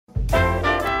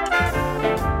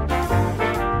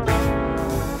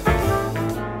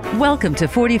Welcome to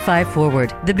 45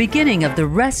 Forward, the beginning of the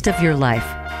rest of your life.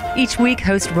 Each week,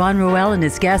 host Ron Roel and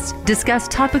his guests discuss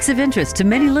topics of interest to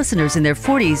many listeners in their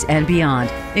 40s and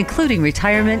beyond, including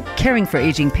retirement, caring for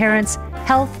aging parents,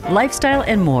 health, lifestyle,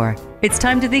 and more. It's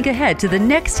time to think ahead to the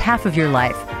next half of your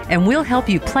life, and we'll help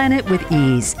you plan it with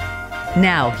ease.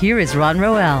 Now, here is Ron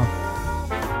Roel.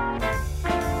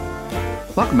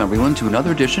 Welcome, everyone, to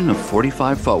another edition of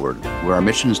 45 Forward, where our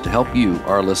mission is to help you,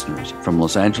 our listeners, from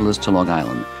Los Angeles to Long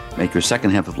Island, make your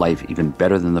second half of life even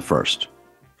better than the first.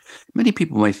 Many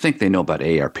people may think they know about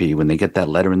AARP when they get that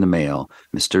letter in the mail,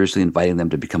 mysteriously inviting them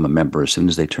to become a member as soon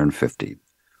as they turn 50,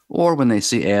 or when they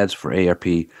see ads for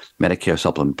AARP Medicare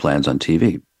supplement plans on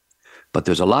TV. But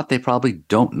there's a lot they probably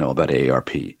don't know about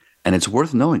AARP, and it's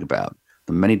worth knowing about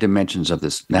the many dimensions of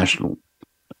this national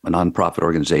nonprofit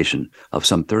organization of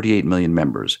some 38 million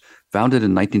members, founded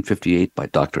in 1958 by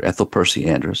Dr. Ethel Percy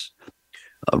Andrus,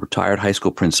 a retired high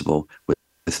school principal with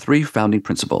three founding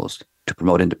principles: to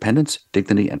promote independence,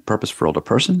 dignity, and purpose for older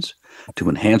persons, to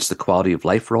enhance the quality of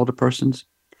life for older persons,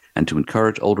 and to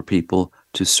encourage older people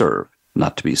to serve,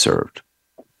 not to be served.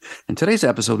 In today's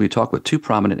episode, we talk with two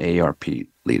prominent AARP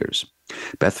leaders: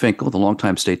 Beth Finkel, the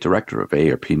longtime state director of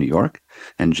AARP New York,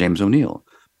 and James O'Neill,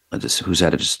 who's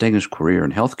had a distinguished career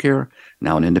in healthcare,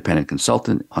 now an independent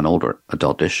consultant on older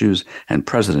adult issues, and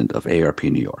president of AARP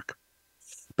New York.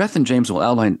 Beth and James will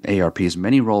outline AARP's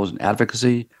many roles in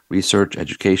advocacy, research,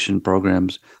 education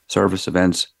programs, service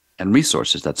events, and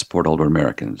resources that support older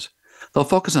Americans. They'll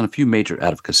focus on a few major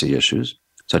advocacy issues,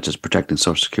 such as protecting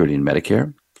Social Security and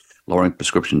Medicare, lowering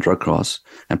prescription drug costs,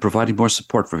 and providing more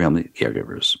support for family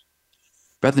caregivers.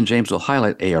 Beth and James will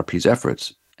highlight AARP's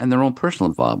efforts and their own personal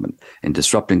involvement in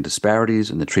disrupting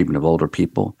disparities in the treatment of older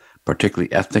people,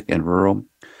 particularly ethnic,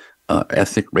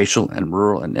 racial, and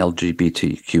rural and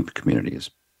LGBTQ communities.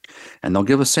 And they'll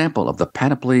give a sample of the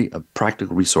panoply of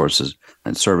practical resources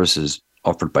and services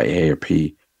offered by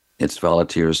AARP, its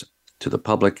volunteers, to the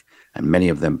public, and many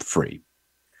of them free.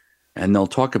 And they'll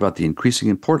talk about the increasing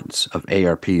importance of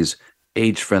AARP's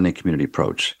age-friendly community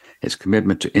approach, its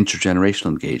commitment to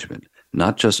intergenerational engagement,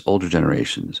 not just older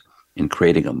generations, in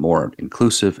creating a more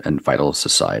inclusive and vital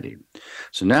society.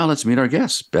 So now let's meet our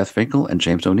guests, Beth Finkel and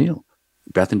James O'Neill.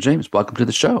 Beth and James, welcome to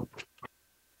the show.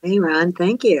 Hey, Ron.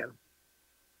 Thank you.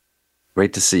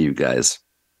 Great to see you guys.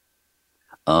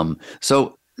 We're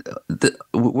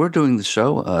doing the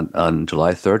show on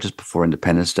July 3rd, just before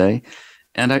Independence Day.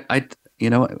 And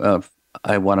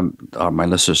I want my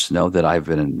listeners to know that I've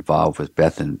been involved with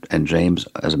Beth and James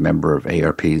as a member of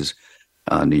AARP's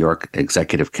New York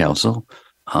Executive Council.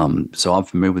 So I'm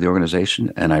familiar with the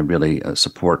organization, and I really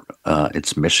support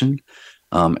its mission.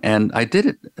 And I did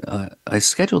it. I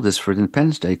scheduled this for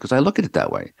Independence Day because I look at it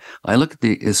that way. I look at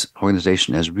this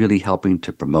organization as really helping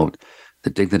to promote the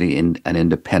dignity and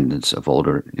independence of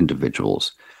older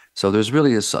individuals. So there's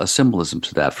really a symbolism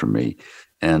to that for me,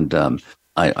 and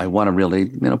I want to really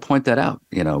point that out.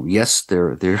 Yes,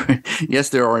 there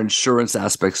are insurance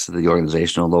aspects to the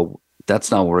organization, although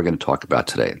that's not what we're going to talk about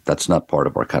today. That's not part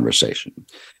of our conversation.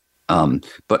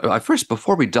 But first,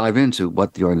 before we dive into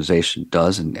what the organization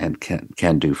does and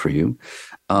can do for you,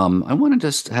 I want to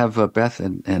just have Beth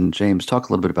and James talk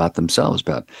a little bit about themselves,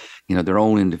 about their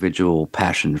own individual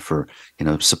passion for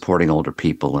supporting older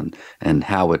people and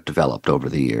how it developed over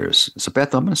the years. So,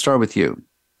 Beth, I'm going to start with you.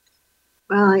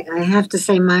 Well, I have to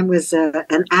say mine was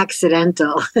an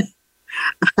accidental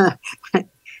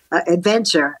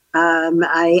adventure.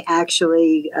 I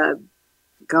actually,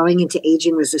 going into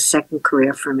aging was a second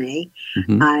career for me.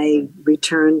 Mm-hmm. I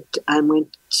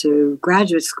went to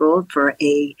graduate school for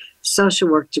a social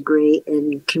work degree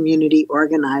in community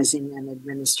organizing and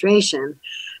administration.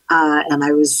 And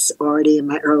I was already in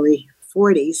my early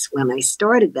 40s when I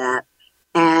started that.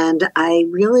 And I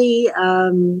really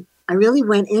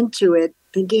went into it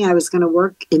thinking I was going to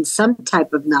work in some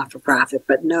type of not-for-profit,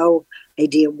 but no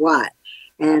idea what.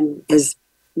 And as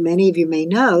many of you may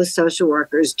know, social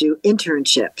workers do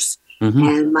internships. Mm-hmm.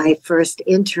 And my first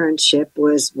internship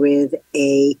was with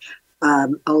a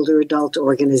older adult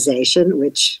organization,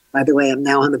 which, by the way, I'm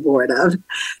now on the board of.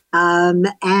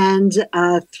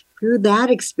 Through that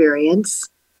experience,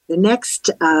 the next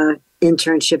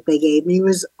internship they gave me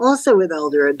was also with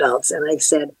older adults. And I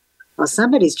said, well,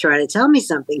 somebody's trying to tell me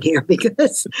something here,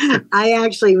 because I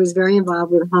actually was very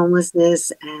involved with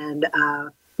homelessness and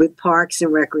with parks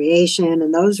and recreation.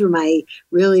 And those were my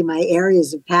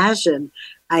areas of passion.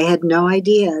 I had no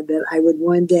idea that I would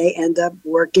one day end up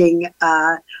working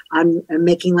on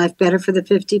making life better for the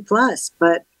 50 plus.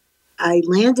 But I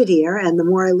landed here, and the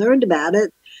more I learned about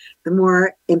it, the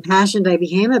more impassioned I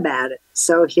became about it.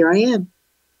 So here I am.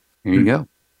 Here you go.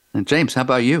 And James, how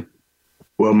about you?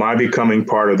 Well, my becoming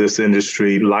part of this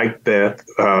industry, like Beth,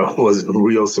 was a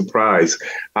real surprise.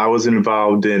 I was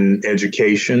involved in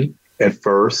education at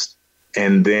first,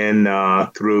 and then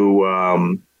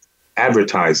through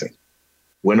advertising.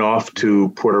 Went off to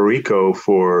Puerto Rico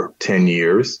for 10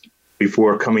 years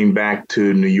before coming back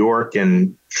to New York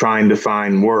and trying to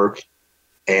find work,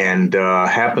 and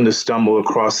happened to stumble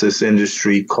across this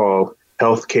industry called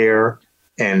healthcare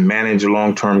and managed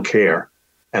long-term care.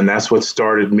 And that's what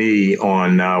started me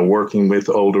on working with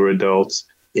older adults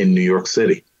in New York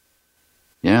City.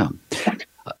 Yeah.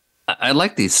 I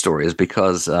like these stories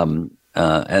because,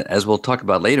 as we'll talk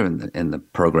about later in the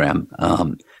program,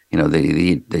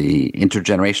 the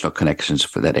intergenerational connections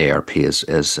for that AARP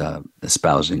is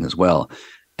espousing as well.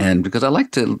 And because I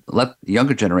like to let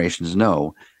younger generations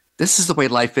know this is the way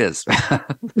life is.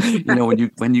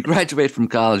 When you graduate from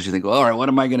college, you think, well, all right, what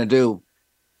am I going to do?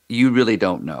 You really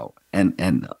don't know.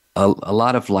 And a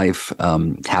lot of life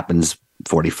happens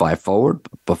 45 forward,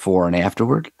 before and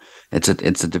afterward. It's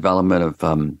a development of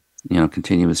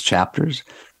continuous chapters.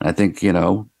 And I think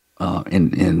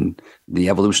in the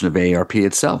evolution of AARP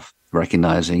itself,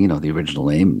 recognizing the original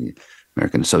name, the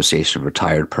American Association of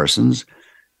Retired Persons.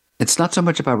 It's not so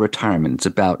much about retirement. It's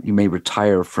about you may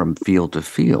retire from field to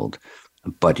field,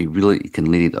 but you really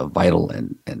can lead a vital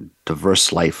and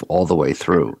diverse life all the way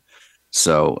through.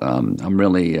 So I'm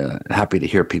really happy to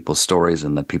hear people's stories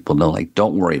and let people know,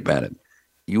 don't worry about it.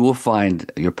 You will find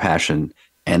your passion,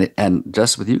 and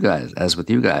just with you guys,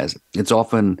 it's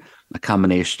often a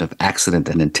combination of accident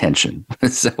and intention.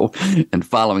 And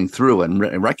following through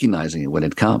and recognizing it when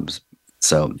it comes.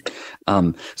 So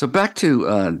back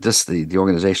to just the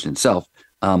organization itself.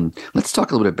 Let's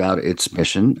talk a little bit about its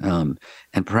mission,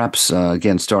 and perhaps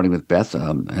again starting with Beth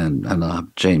and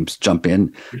James jump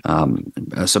in.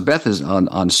 So Beth is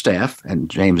on staff, and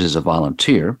James is a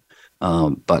volunteer,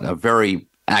 but a very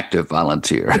active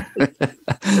volunteer.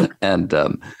 And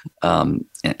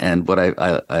what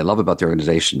I love about the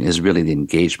organization is really the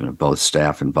engagement of both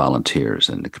staff and volunteers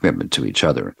and the commitment to each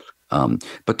other.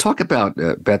 But talk about,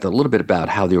 Beth, a little bit about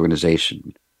how the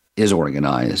organization is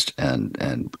organized,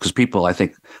 and because people, I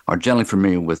think, are generally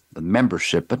familiar with the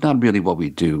membership, but not really what we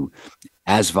do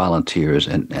as volunteers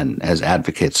and as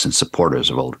advocates and supporters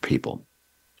of older people.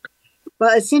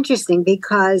 Well, it's interesting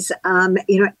because,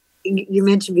 you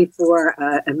mentioned before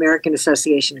American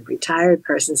Association of Retired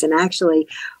Persons, and actually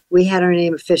we had our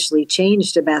name officially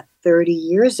changed about 30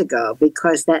 years ago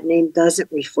because that name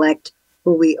doesn't reflect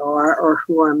who we are or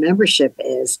who our membership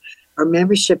is. Our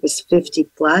membership is 50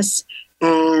 plus,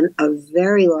 and a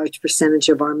very large percentage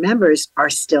of our members are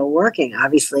still working.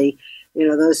 Obviously,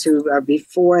 those who are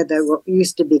before what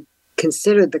used to be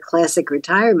considered the classic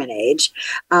retirement age,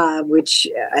 which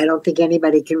I don't think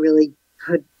anybody can really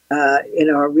put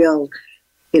a real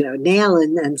nail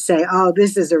in and say, oh,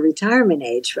 this is a retirement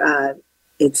age.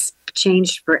 It's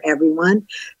changed for everyone.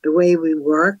 The way we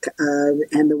work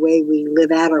and the way we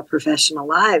live out our professional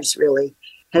lives really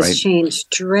has changed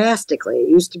drastically. It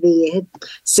used to be you hit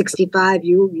 65,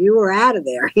 you were out of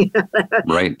there.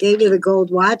 Right. Gave you the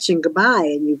gold watch and goodbye,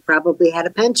 and you probably had a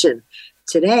pension.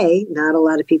 Today, not a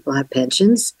lot of people have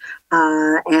pensions,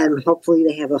 and hopefully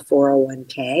they have a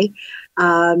 401k.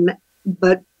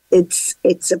 But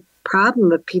it's a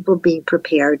problem of people being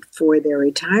prepared for their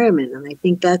retirement. And I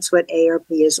think that's what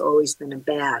AARP has always been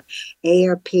about.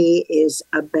 AARP is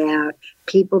about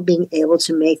people being able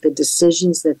to make the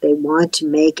decisions that they want to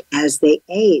make as they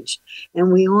age.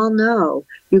 And we all know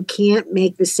you can't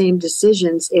make the same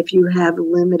decisions if you have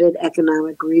limited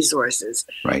economic resources.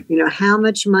 Right. How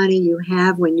much money you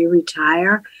have when you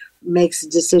retire makes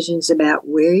decisions about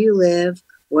where you live,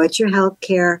 what your health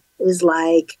care is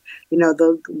like,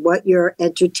 what you're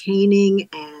entertaining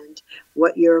and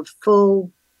what your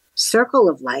full circle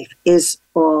of life is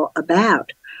all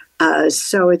about.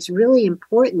 So it's really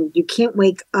important. You can't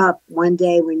wake up one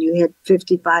day when you hit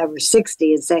 55 or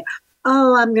 60 and say,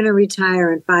 oh, I'm going to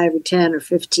retire in 5 or 10 or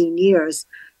 15 years.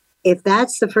 If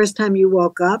that's the first time you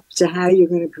woke up to how you're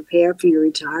going to prepare for your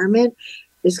retirement,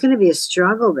 there's going to be a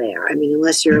struggle there. I mean,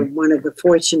 unless you're one of the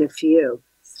fortunate few.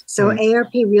 So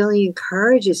AARP really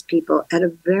encourages people at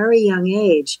a very young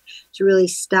age to really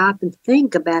stop and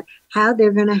think about how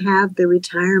they're going to have the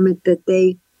retirement that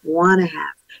they want to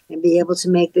have and be able to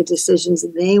make the decisions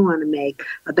that they want to make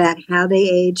about how they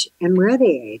age and where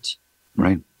they age.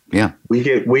 Right. Yeah. We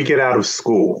get out of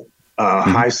school,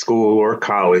 high school or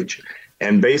college,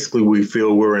 and basically we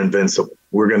feel we're invincible.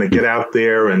 We're going to get out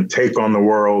there and take on the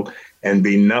world and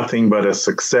be nothing but a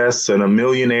success and a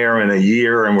millionaire in a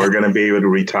year, and we're going to be able to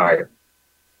retire.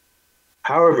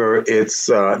 However, it's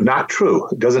not true.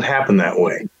 It doesn't happen that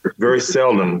way. Very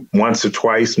seldom, once or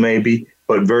twice maybe,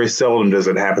 but very seldom does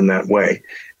it happen that way.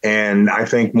 And I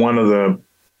think one of the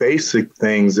basic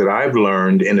things that I've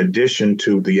learned, in addition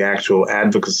to the actual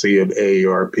advocacy of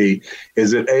AARP,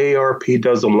 is that AARP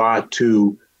does a lot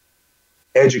to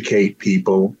educate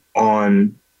people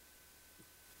on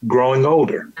growing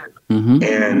older. Mm-hmm.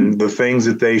 And the things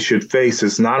that they should face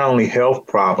is not only health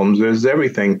problems, there's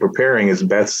everything preparing, as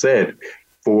Beth said,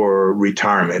 for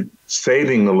retirement,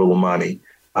 saving a little money,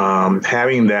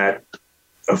 having that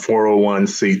a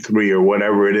 401c3 or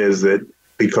whatever it is, that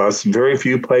because very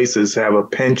few places have a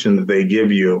pension that they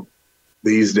give you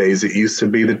these days. It used to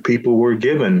be that people were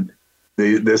given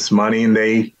this money and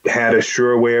they had a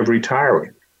sure way of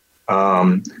retiring.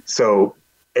 So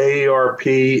AARP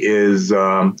is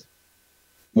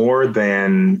more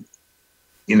than,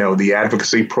 the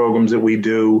advocacy programs that we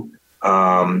do,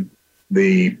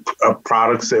 the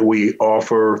products that we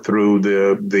offer through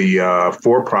the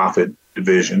for-profit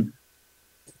division.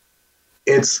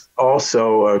 It's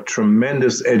also a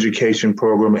tremendous education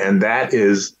program, and that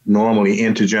is normally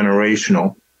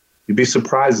intergenerational. You'd be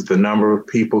surprised at the number of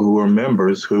people who are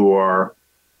members who are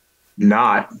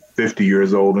not 50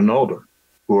 years old and older,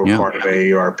 who are part of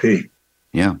AARP.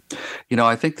 Yeah.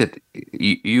 I think that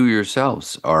you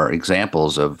yourselves are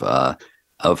examples of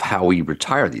how we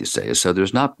retire these days. So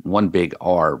there's not one big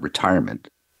R, retirement.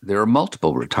 There are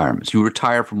multiple retirements. You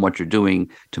retire from what you're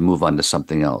doing to move on to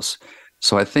something else.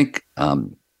 So I think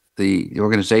the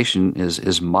organization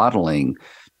is modeling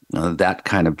that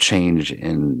kind of change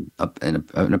in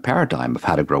a paradigm of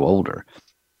how to grow older,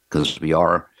 because we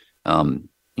are,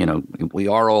 we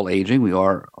are all aging. We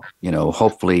are,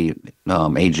 hopefully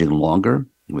aging longer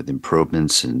with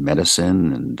improvements in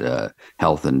medicine and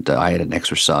health and diet and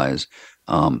exercise.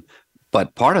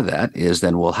 But part of that is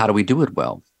then, well, how do we do it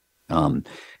well? And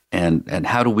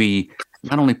how do we,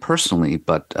 not only personally,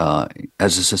 but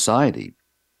as a society?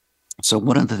 So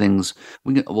one of the things,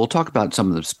 we'll talk about some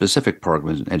of the specific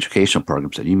programs, educational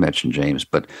programs that you mentioned, James,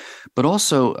 but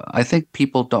also I think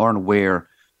people aren't aware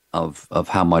of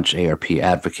how much AARP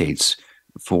advocates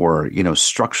for,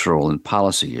 structural and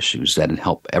policy issues that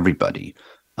help everybody.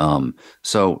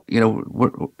 So,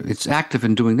 it's active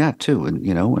in doing that too.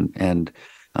 And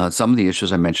some of the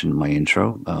issues I mentioned in my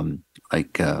intro,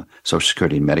 like Social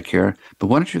Security and Medicare. But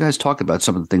why don't you guys talk about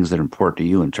some of the things that are important to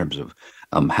you in terms of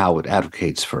how it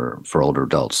advocates for older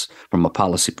adults from a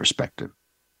policy perspective?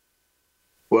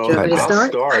 Well, I'll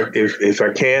start if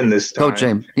I can this time. Oh,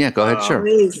 James. Yeah, go ahead. Sure.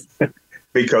 Please.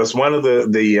 Because one of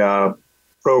the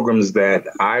programs that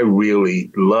I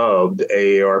really loved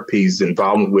AARP's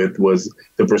involvement with was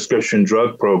the prescription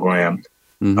drug program.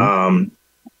 Mm-hmm.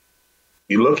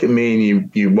 You look at me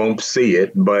and you won't see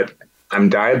it, but I'm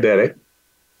diabetic,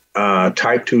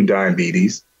 type 2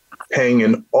 diabetes, paying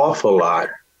an awful lot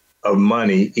of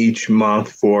money each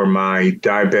month for my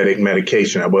diabetic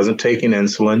medication. I wasn't taking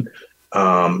insulin.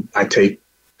 I take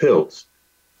pills,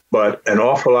 but an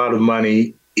awful lot of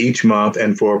money each month.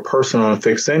 And for a person on a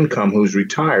fixed income who's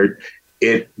retired,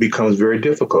 it becomes very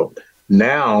difficult.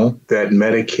 Now that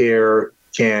Medicare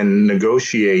can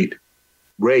negotiate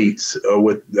rates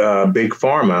with big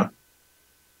pharma,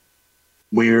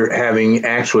 we're having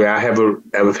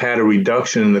I've had a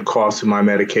reduction in the cost of my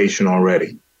medication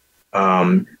already.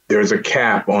 There's a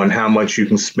cap on how much you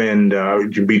can spend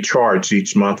to be charged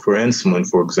each month for insulin,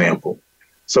 for example.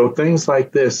 So things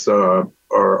like this are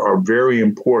very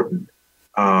important.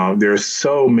 There are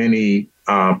so many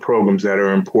programs that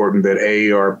are important that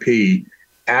AARP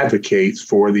advocates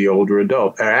for the older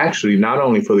adult. Actually, not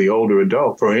only for the older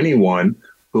adult, for anyone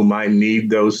who might need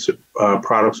those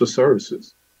products or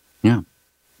services. Yeah.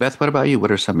 Beth, what about you?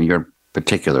 What are some of your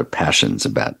particular passions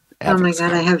about advocacy? Oh my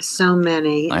God, I have so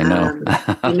many. I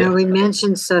know. We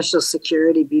mentioned Social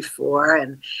Security before,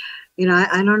 and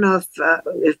I don't know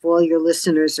if all your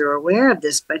listeners are aware of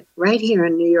this, but right here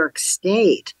in New York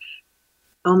State,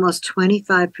 almost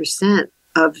 25%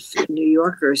 of New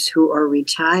Yorkers who are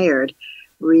retired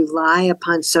rely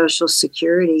upon Social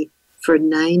Security for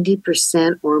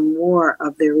 90% or more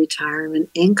of their retirement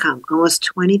income. Almost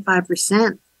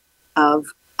 25% of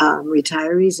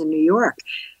retirees in New York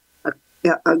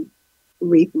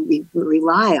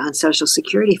rely on Social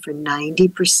Security for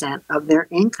 90% of their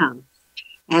income.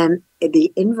 And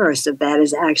the inverse of that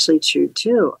is actually true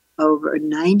too. Over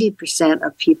 90%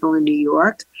 of people in New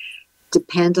York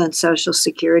depend on Social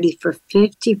Security for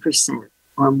 50%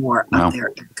 or more of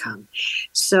their income.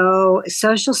 So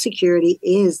Social Security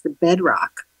is the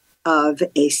bedrock of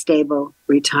a stable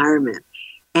retirement.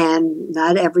 And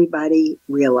not everybody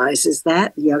realizes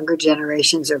that. Younger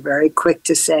generations are very quick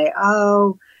to say,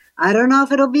 oh, I don't know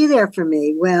if it'll be there for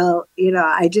me. Well,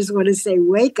 I just want to say,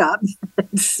 wake up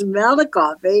and smell the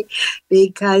coffee,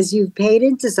 because you've paid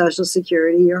into Social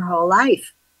Security your whole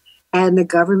life. And the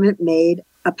government made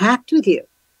a pact with you.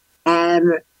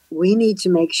 And we need to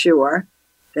make sure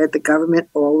that the government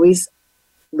always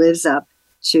lives up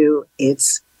to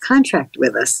its contract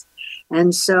with us.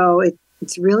 And so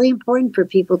it's really important for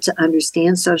people to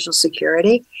understand Social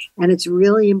Security. And it's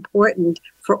really important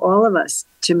for all of us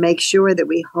to make sure that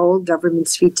we hold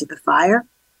government's feet to the fire.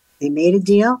 They made a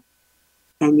deal,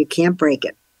 and you can't break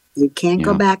it. You can't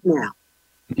go back now.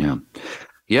 Yeah.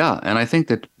 Yeah. And I think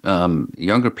that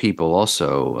younger people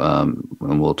also,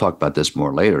 and we'll talk about this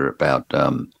more later, about,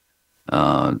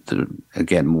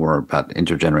 again, more about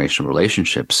intergenerational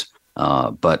relationships.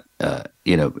 But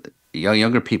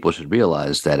younger people should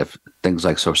realize that if things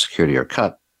like Social Security are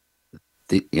cut,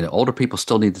 older people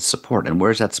still need the support. And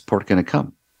where's that support going to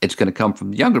come? It's going to come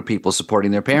from younger people supporting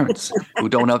their parents who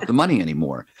don't have the money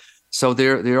anymore. So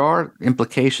there are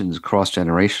implications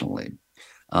cross-generationally.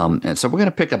 And so we're going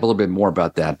to pick up a little bit more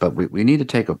about that, but we need to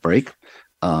take a break.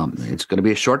 It's going to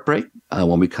be a short break.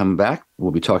 When we come back,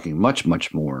 we'll be talking much,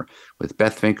 much more with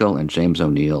Beth Finkel and James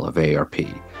O'Neill of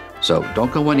AARP. So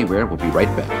don't go anywhere. We'll be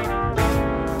right back.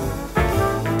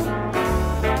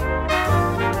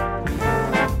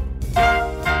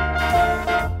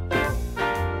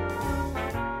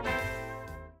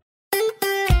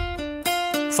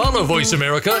 Follow Voice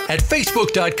America at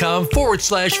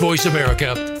Facebook.com/Voice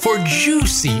America for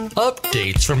juicy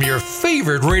updates from your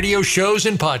favorite radio shows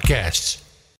and podcasts.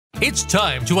 It's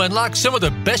time to unlock some of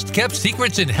the best-kept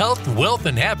secrets in health, wealth,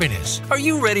 and happiness. Are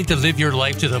you ready to live your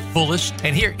life to the fullest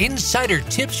and hear insider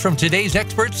tips from today's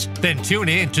experts? Then tune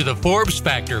in to The Forbes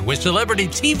Factor with celebrity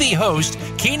TV host,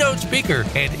 keynote speaker,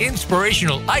 and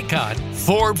inspirational icon,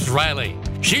 Forbes Riley.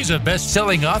 She's a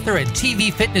best-selling author and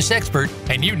TV fitness expert,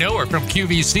 and you know her from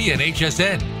QVC and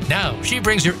HSN. Now, she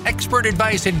brings her expert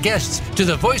advice and guests to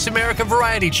the Voice America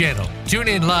Variety Channel. Tune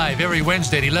in live every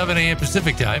Wednesday at 11 a.m.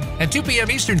 Pacific Time and 2 p.m.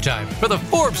 Eastern Time for The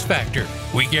Forbes Factor.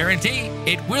 We guarantee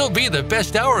it will be the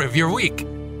best hour of your week.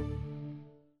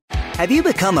 Have you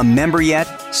become a member yet?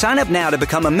 Sign up now to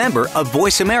become a member of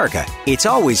Voice America. It's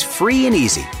always free and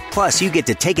easy. Plus, you get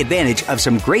to take advantage of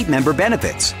some great member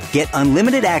benefits. Get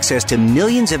unlimited access to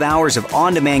millions of hours of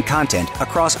on-demand content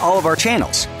across all of our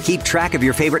channels. Keep track of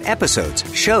your favorite episodes,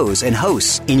 shows, and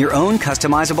hosts in your own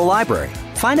customizable library.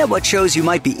 Find out what shows you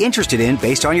might be interested in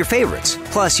based on your favorites.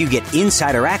 Plus, you get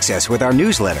insider access with our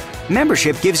newsletter.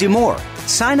 Membership gives you more.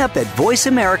 Sign up at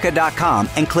voiceamerica.com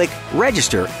and click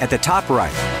register at the top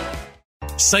right.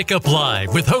 Psych Up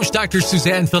Live with host Dr.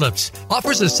 Suzanne Phillips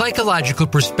offers a psychological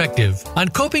perspective on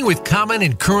coping with common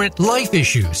and current life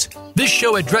issues. This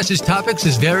show addresses topics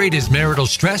as varied as marital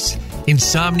stress,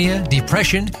 insomnia,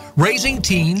 depression, raising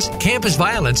teens, campus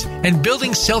violence, and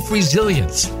building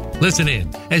self-resilience. Listen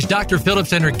in as Dr.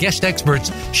 Phillips and her guest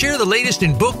experts share the latest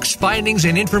in books, findings,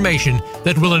 and information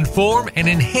that will inform and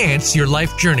enhance your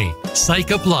life journey.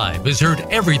 Psych Up Live is heard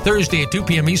every Thursday at 2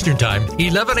 p.m. Eastern Time,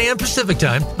 11 a.m. Pacific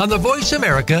Time on the Voice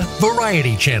America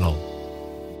Variety Channel.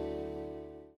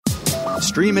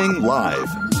 Streaming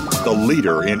live, the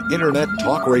leader in Internet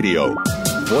talk radio,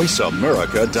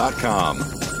 voiceamerica.com.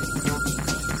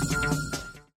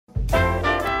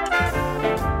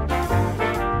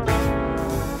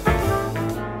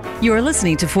 You are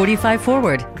listening to 45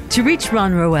 Forward. To reach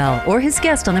Ron Roel or his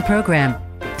guest on the program,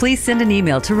 please send an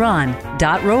email to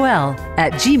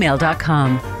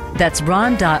ron.roel@gmail.com. That's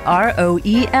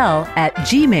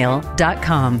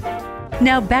ron.roel@gmail.com.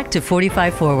 Now back to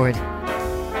 45 Forward.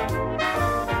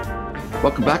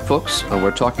 Welcome back, folks. We're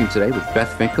talking today with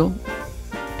Beth Finkel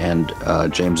and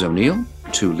James O'Neill,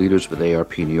 two leaders with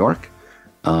AARP New York.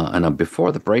 And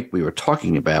before the break, we were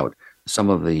talking about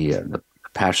some of the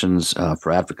passions for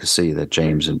advocacy that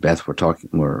James and Beth were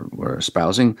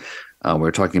espousing. We're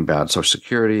talking about Social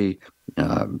Security,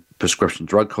 prescription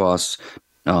drug costs.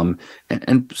 And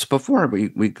before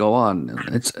we go on,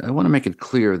 I want to make it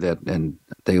clear that, and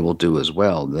they will do as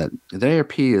well, that the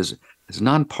AARP is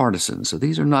nonpartisan. So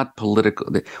these are not political.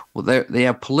 They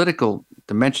have political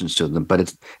dimensions to them,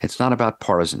 but it's not about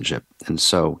partisanship. And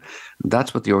so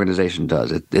that's what the organization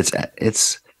does.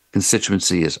 Its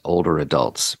constituency is older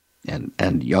adults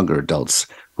and younger adults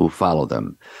who follow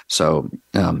them. So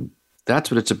that's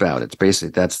what it's about. It's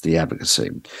basically, that's the advocacy.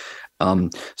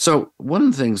 So one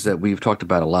of the things that we've talked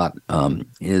about a lot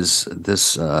is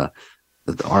this, our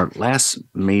last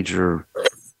major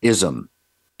ism,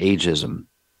 ageism.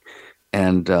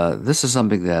 And this is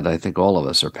something that I think all of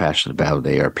us are passionate about with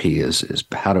AARP is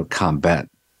how to combat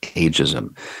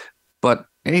ageism. But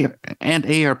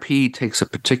AARP takes a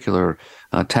particular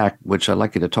tack, which I'd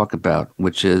like you to talk about,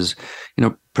 which is,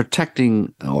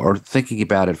 protecting or thinking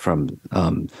about it from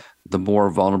the more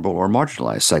vulnerable or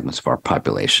marginalized segments of our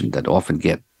population that often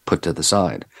get put to the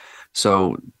side.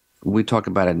 So we talk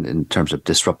about it in terms of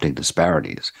disrupting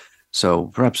disparities. So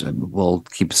perhaps we'll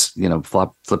keep,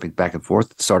 flipping back and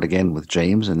forth. Start again with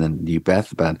James and then you,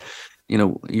 Beth, about,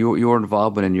 your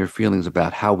involvement and your feelings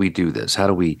about how we do this. How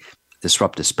do we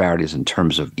disrupt disparities in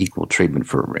terms of equal treatment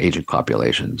for aging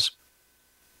populations?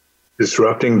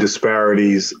 Disrupting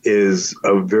disparities is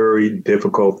a very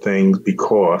difficult thing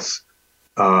because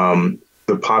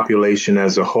the population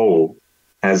as a whole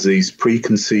has these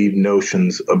preconceived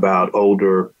notions about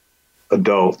older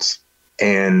adults,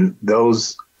 and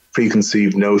those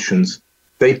preconceived notions,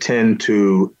 they tend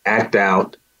to act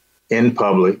out in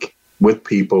public with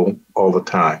people all the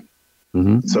time.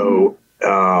 Mm-hmm. So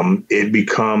it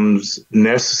becomes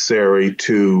necessary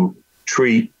to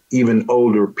treat even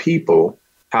older people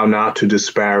how not to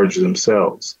disparage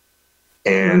themselves.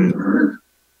 And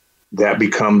that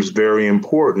becomes very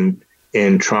important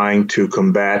in trying to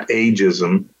combat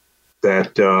ageism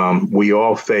that we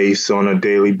all face on a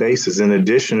daily basis, in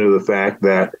addition to the fact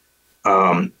that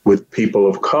with people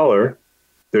of color,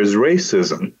 there's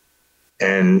racism.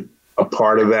 And a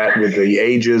part of that with the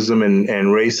ageism and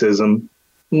racism,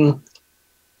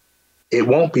 it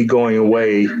won't be going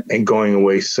away and going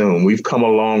away soon. We've come a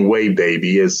long way,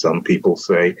 baby, as some people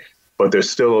say, but there's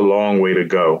still a long way to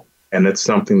go. And that's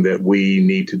something that we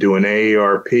need to do. And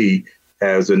AARP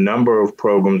has a number of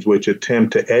programs which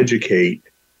attempt to educate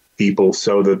people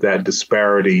so that that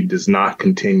disparity does not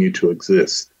continue to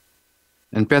exist.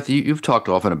 And Beth, you've talked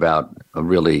often about a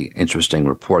really interesting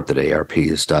report that AARP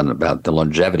has done about the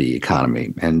longevity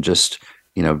economy and just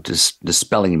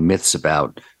dispelling myths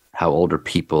about how older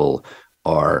people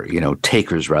are,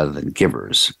 takers rather than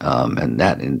givers. And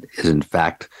that is, in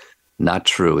fact, not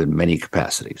true in many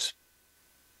capacities.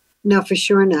 No, for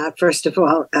sure not. First of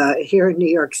all, here in New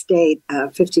York State,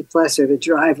 50 plus are the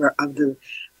driver of the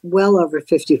well over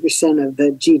 50% of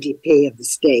the GDP of the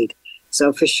state.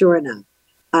 So for sure not.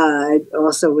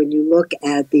 Also, when you look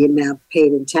at the amount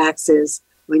paid in taxes,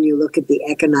 when you look at the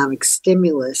economic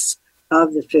stimulus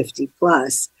of the 50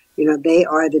 plus, they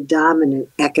are the dominant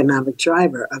economic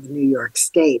driver of New York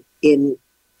State in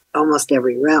almost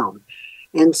every realm.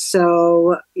 And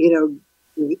so,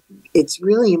 it's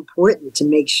really important to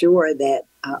make sure that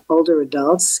older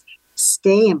adults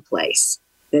stay in place,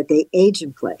 that they age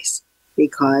in place,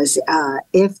 because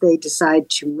if they decide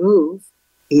to move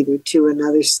either to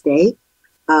another state,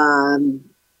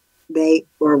 they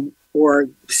or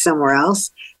somewhere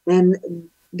else, then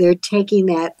they're taking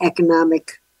that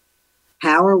economic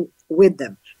power with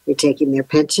them. They're taking their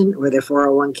pension or their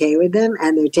 401k with them,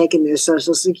 and they're taking their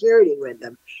Social Security with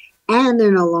them. And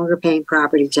they're no longer paying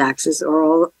property taxes or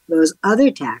all those other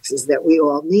taxes that we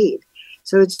all need.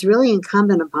 So it's really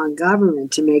incumbent upon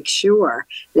government to make sure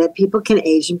that people can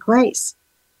age in place.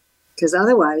 Because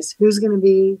otherwise, who's going to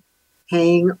be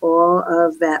paying all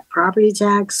of that property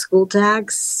tax, school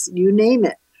tax, you name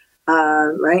it,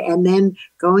 right? And then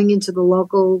going into the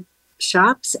local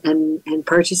shops and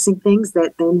purchasing things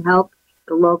that then help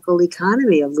the local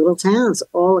economy of little towns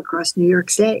all across New York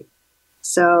State.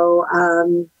 So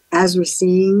as we're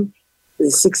seeing,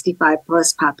 the 65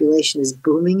 plus population is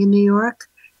booming in New York.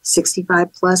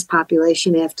 65 plus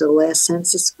population after the last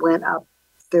census went up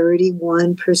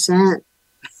 31%.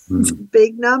 It's a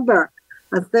big number,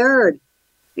 a third,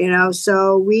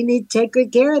 so we need to take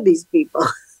good care of these people.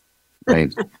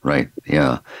 Right.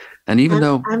 Yeah. And even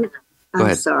though...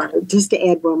 I'm sorry, just to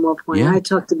add one more point. Yeah. I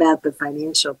talked about the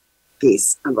financial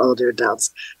piece of older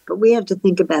adults, but we have to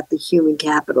think about the human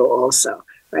capital also,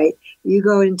 right? You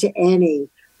go into any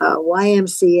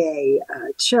YMCA,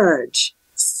 church,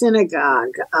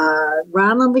 synagogue,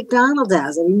 Ronald McDonald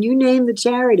House, you name the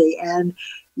charity, and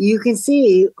you can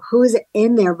see who's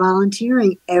in there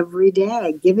volunteering every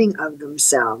day, giving of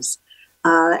themselves.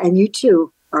 And you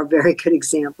too are very good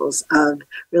examples of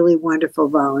really wonderful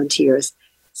volunteers.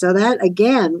 So that,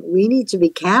 again, we need to be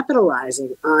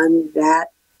capitalizing on that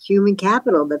human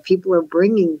capital that people are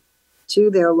bringing to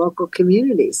their local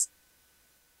communities.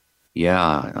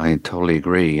 Yeah, I totally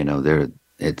agree. The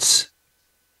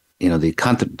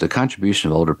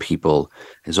contribution of older people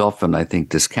is often, I think,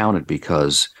 discounted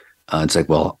because it's like,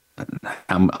 well,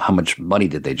 how much money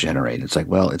did they generate? It's like,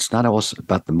 well, it's not always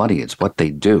about the money; it's what they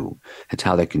do. It's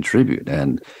how they contribute,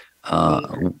 and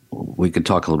we could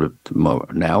talk a little bit more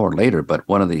now or later. But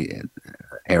one of the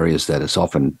areas that is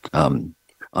often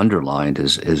underlined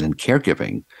is in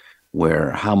caregiving,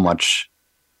 where how much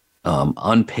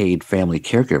unpaid family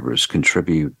caregivers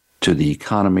contribute to the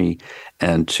economy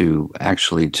and to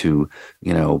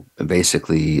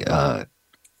basically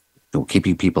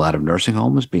keeping people out of nursing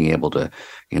homes, being able to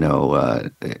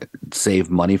save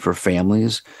money for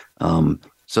families.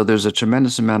 So there's a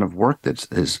tremendous amount of work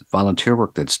is volunteer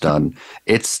work that's done.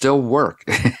 It's still work.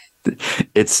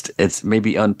 It's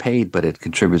maybe unpaid, but it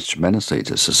contributes tremendously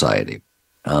to society.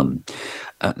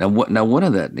 Now, one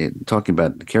of that, talking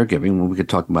about caregiving, we could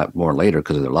talk about more later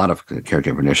because there are a lot of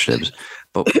caregiver initiatives.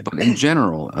 But in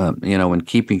general, in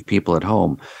keeping people at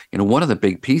home, one of the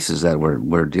big pieces that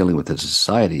we're dealing with as a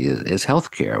society is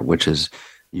healthcare, which is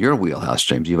your wheelhouse,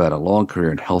 James. You've had a long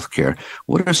career in healthcare.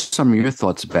 What are some of your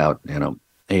thoughts about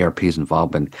AARP's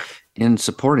involvement in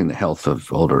supporting the health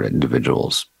of older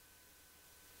individuals?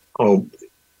 Oh,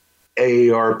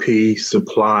 AARP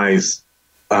supplies.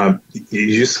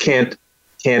 You just can't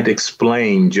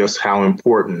explain just how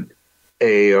important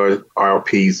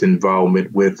AARP's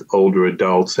involvement with older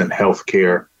adults and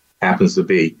healthcare happens to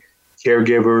be.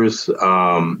 Caregivers,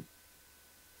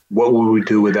 what would we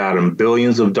do without them?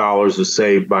 Billions of dollars are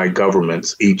saved by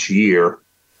governments each year,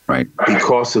 right,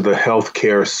 because of the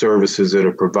healthcare services that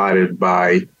are provided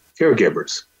by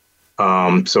caregivers.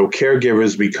 So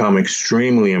caregivers become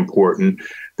extremely important.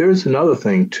 There's another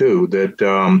thing, too, that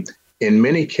in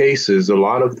many cases, a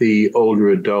lot of the older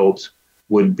adults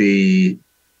would be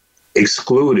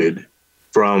excluded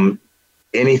from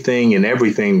anything and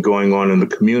everything going on in the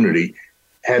community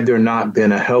had there not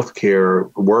been a healthcare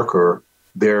worker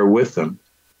there with them.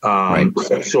 Right.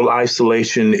 Social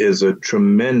isolation is a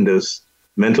tremendous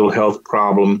mental health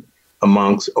problem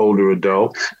amongst older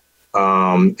adults.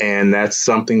 And that's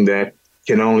something that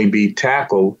can only be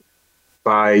tackled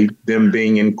by them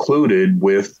being included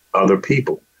with other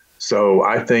people. So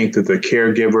I think that the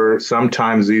caregiver,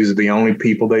 sometimes these are the only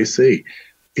people they see.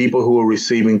 People who are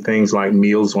receiving things like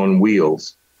Meals on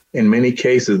Wheels. In many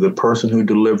cases, the person who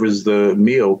delivers the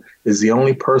meal is the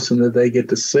only person that they get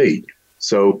to see.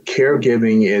 So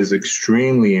caregiving is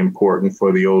extremely important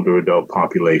for the older adult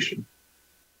population.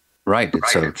 Right.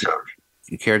 So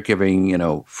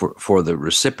caregiving, for the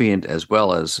recipient, as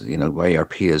well as,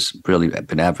 AARP has really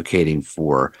been advocating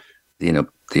for, the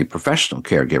professional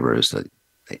caregivers, the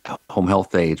home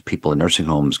health aides, people in nursing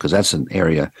homes, because that's an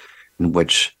area in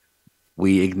which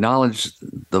we acknowledge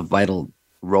the vital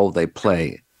role they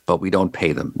play, but we don't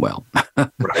pay them well.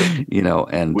 Right.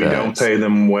 And we don't pay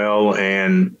them well.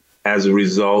 And as a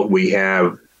result, we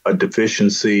have a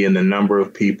deficiency in the number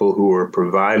of people who are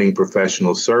providing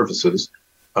professional services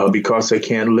because they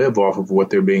can't live off of what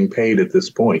they're being paid at this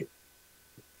point.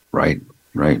 Right.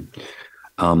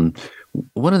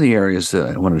 One of the areas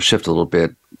that I want to shift a little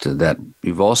bit to that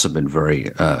you've also been very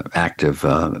active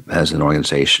as an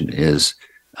organization is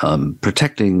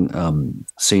protecting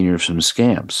seniors from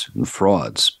scams and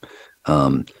frauds.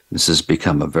 This has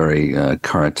become a very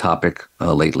current topic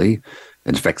lately.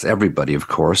 It affects everybody, of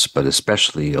course, but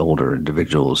especially older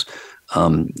individuals.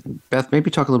 Beth,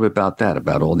 maybe talk a little bit about that,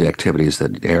 about all the activities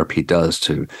that AARP does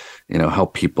to,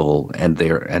 help people and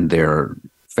their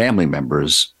family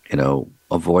members,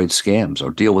 avoid scams or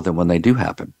deal with them when they do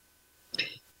happen.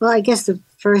 Well, I guess the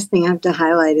first thing I have to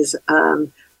highlight is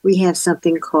we have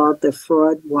something called the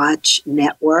Fraud Watch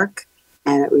Network.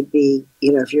 And it would be,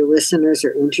 if your listeners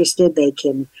are interested, they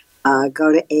can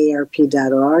go to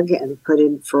aarp.org and put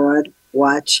in Fraud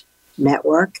Watch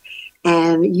Network.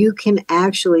 And you can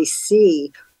actually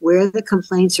see where the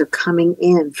complaints are coming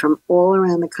in from all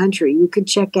around the country. You can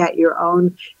check out your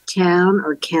own town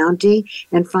or county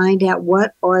and find out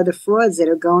what are the frauds that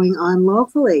are going on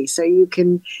locally. So you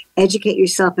can educate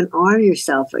yourself and arm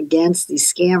yourself against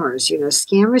these scammers.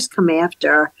 Scammers come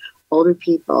after older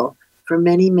people for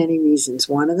many, many reasons.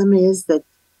 One of them is that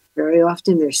very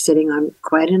often they're sitting on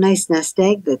quite a nice nest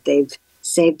egg that they've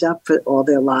saved up for all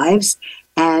their lives.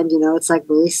 And, it's like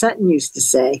Willie Sutton used to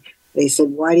say. They said,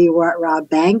 "Why do you rob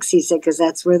banks?" He said, "Because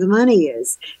that's where the money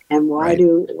is." And why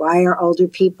are older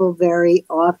people very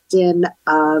often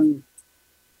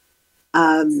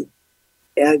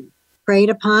preyed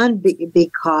upon?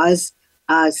 Because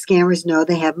scammers know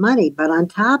they have money. But on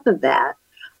top of that,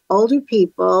 older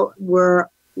people were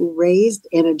raised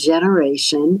in a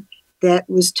generation that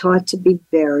was taught to be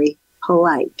very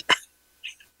polite.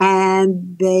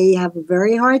 And they have a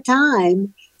very hard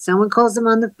time. Someone calls them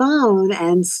on the phone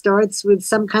and starts with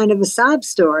some kind of a sob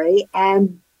story,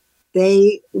 and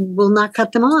they will not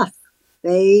cut them off.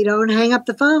 they don't hang up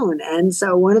the phone. And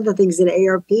so one of the things that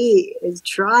AARP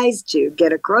tries to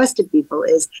get across to people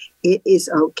is it is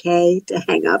okay to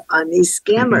hang up on these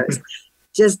scammers.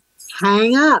 Just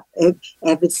hang up.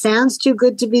 If it sounds too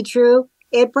good to be true,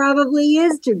 it probably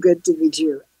is too good to be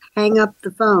true. Hang up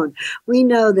the phone. We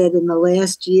know that in the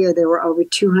last year, there were over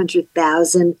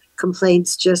 200,000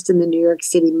 complaints just in the New York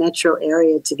City metro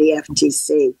area to the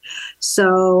FTC.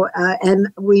 So, and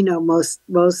we know most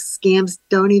scams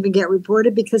don't even get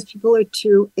reported because people are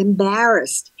too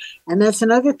embarrassed. And that's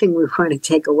another thing we want to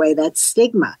take away, that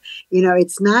stigma.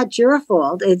 It's not your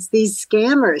fault. It's these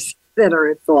scammers that are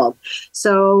at fault.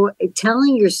 So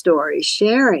telling your story,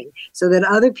 sharing, so that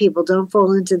other people don't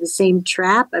fall into the same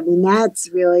trap. I mean, that's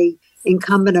really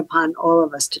incumbent upon all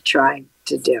of us to try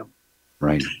to do.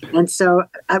 Right. And so,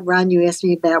 Ron, you asked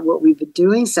me about what we've been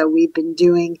doing. So we've been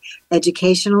doing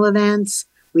educational events.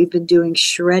 We've been doing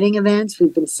shredding events.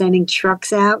 We've been sending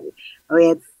trucks out. We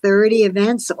had 30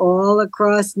 events all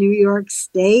across New York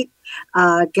State,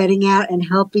 getting out and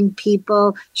helping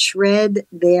people shred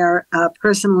their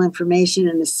personal information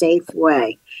in a safe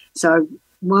way. So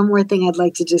one more thing I'd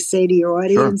like to just say to your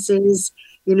audience is,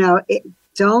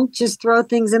 don't just throw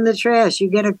things in the trash. You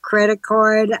get a credit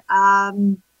card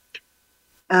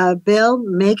bill,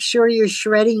 make sure you're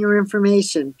shredding your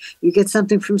information. You get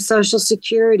something from Social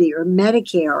Security or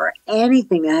Medicare or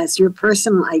anything that has your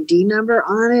personal ID number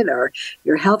on it or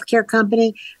your healthcare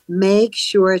company, make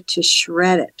sure to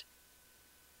shred it.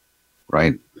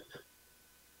 Right.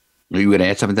 Are you going to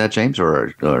add something to that, James,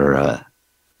 or?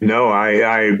 No, I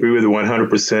agree with it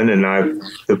 100%. And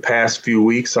the past few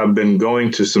weeks, I've been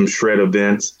going to some shred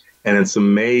events, and it's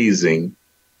amazing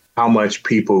how much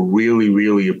people really,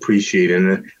 really appreciate it.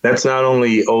 And that's not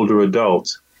only older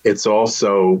adults, it's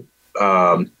also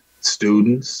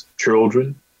students,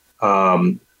 children,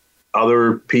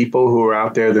 other people who are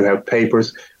out there that have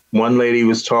papers. One lady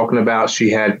was talking about she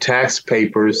had tax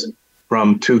papers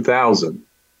from 2000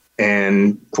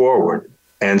 and forward.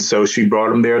 And so she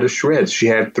brought them there to shred. She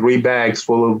had 3 bags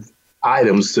full of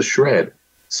items to shred.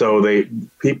 So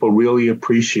people really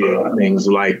appreciate things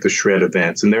like the shred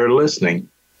events, and they're listening.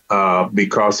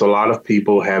 Because a lot of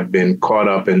people have been caught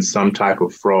up in some type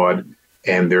of fraud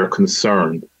and they're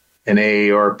concerned. And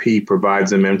AARP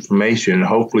provides them information. And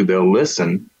hopefully they'll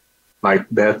listen. Like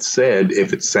Beth said,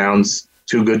 if it sounds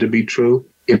too good to be true,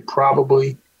 it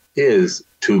probably is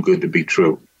too good to be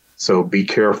true. So be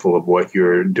careful of what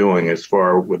you're doing as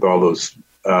far with all those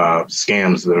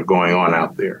scams that are going on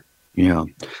out there. Yeah,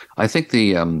 I think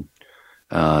the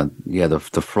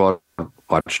Fraud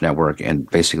Watch Network and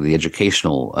basically the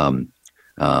educational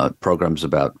programs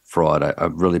about fraud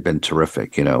have really been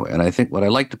terrific, And I think what I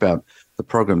liked about the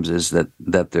programs is that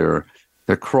they're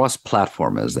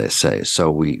cross-platform, as they say.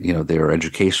 So there are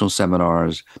educational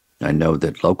seminars. I know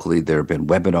that locally there have been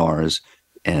webinars,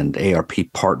 and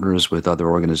AARP partners with other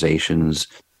organizations,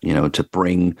 to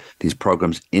bring these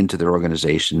programs into their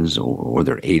organizations or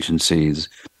their agencies.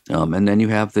 And then you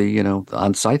have the,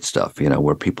 on-site stuff,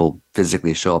 where people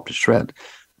physically show up to shred.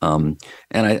 And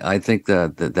I think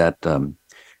that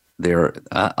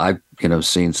I've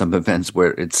seen some events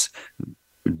where it's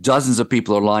dozens of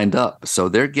people are lined up, so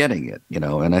they're getting it,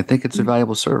 and I think it's a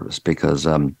valuable service because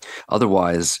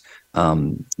otherwise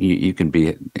you can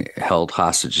be held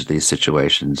hostage to these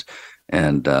situations.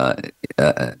 And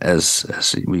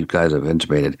as you guys have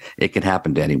intimated, it can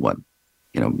happen to anyone.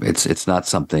 It's not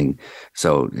something.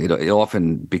 So it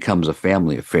often becomes a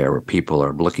family affair where people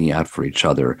are looking out for each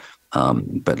other,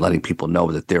 but letting people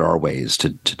know that there are ways to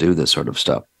do this sort of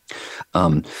stuff.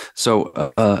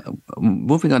 So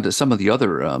moving on to some of the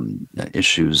other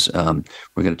issues,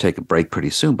 we're going to take a break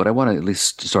pretty soon, but I want to at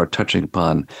least start touching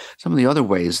upon some of the other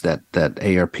ways that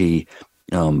AARP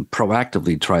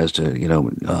proactively tries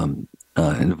to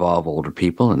involve older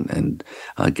people and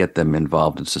get them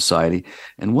involved in society.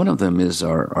 And one of them is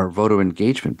our voter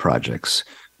engagement projects,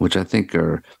 which I think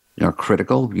are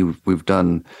critical. We've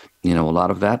done a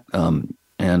lot of that,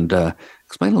 and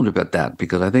explain a little bit about that,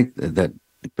 because I think that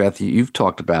Beth, you've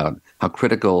talked about how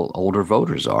critical older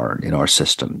voters are in our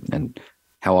system and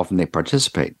how often they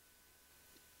participate.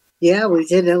 Yeah, we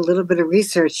did a little bit of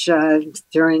research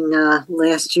during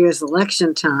last year's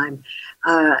election time.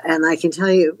 And I can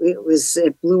tell you,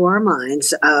 it blew our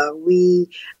minds. We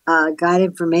got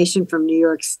information from New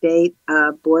York State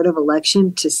Board of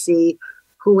Election to see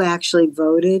who actually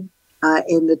voted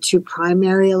in the 2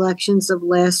 primary elections of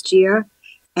last year.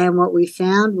 And what we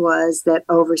found was that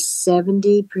over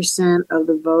 70% of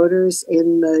the voters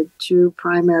in the 2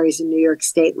 primaries in New York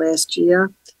State last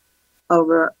year,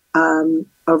 over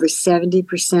over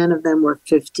 70% of them were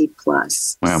 50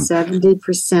 plus. Wow.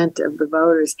 70% of the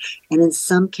voters. And in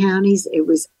some counties, it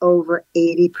was over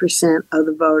 80% of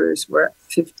the voters were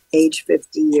age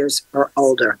 50 years or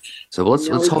older. So let's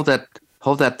hold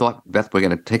that thought, Beth. We're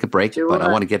going to take a break, but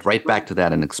I want to get right back to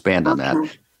that and expand on that.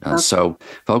 So,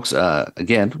 folks,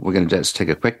 again, we're going to just take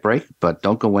a quick break, but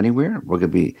don't go anywhere. We're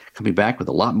going to be coming back with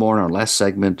a lot more in our last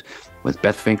segment with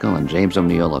Beth Finkel and James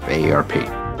O'Neill of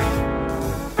AARP.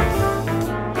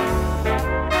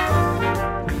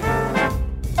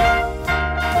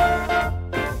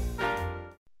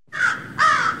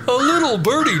 A little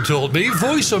birdie told me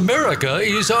Voice America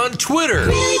is on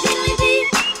Twitter.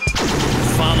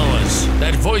 Follow us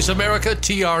at Voice America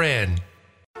TRN.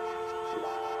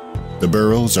 The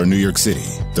boroughs are New York City.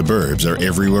 The burbs are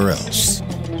everywhere else.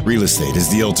 Real estate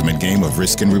is the ultimate game of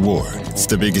risk and reward. It's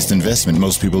the biggest investment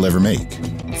most people ever make.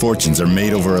 Fortunes are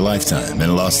made over a lifetime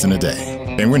and lost in a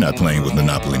day. And we're not playing with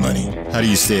monopoly money. How do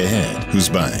you stay ahead? Who's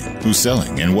buying? Who's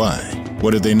selling? And why?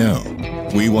 What do they know?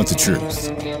 We want the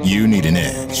truth. You need an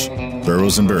edge.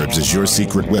 Burrows and Burbs is your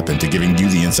secret weapon to giving you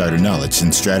the insider knowledge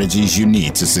and strategies you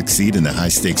need to succeed in the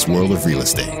high-stakes world of real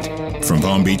estate. From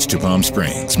Palm Beach to Palm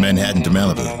Springs, Manhattan to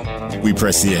Malibu, we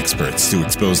press the experts to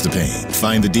expose the pain,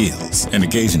 find the deals, and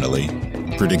occasionally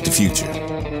predict the future.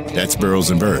 That's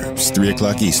Burrows and Burbs, 3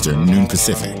 o'clock Eastern, noon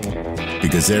Pacific.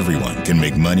 Because everyone can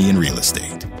make money in real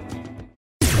estate.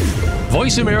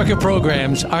 Voice America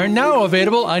programs are now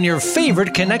available on your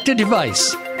favorite connected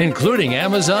device, including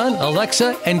Amazon,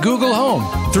 Alexa, and Google Home.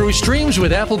 Through streams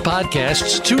with Apple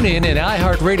Podcasts, TuneIn, and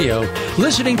iHeartRadio,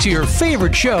 listening to your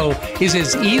favorite show is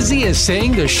as easy as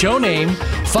saying the show name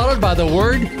followed by the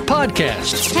word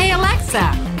podcast. Hey,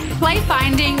 Alexa, play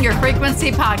Finding Your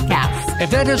Frequency podcast.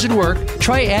 If that doesn't work,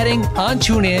 try adding on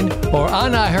TuneIn or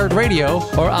on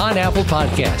iHeartRadio or on Apple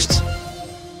Podcasts.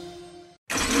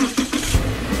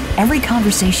 Every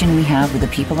conversation we have with the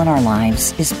people in our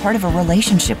lives is part of a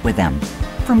relationship with them.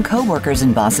 From coworkers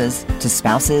and bosses, to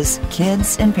spouses,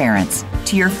 kids, and parents,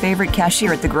 to your favorite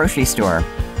cashier at the grocery store,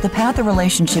 the path a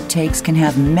relationship takes can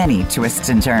have many twists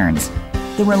and turns.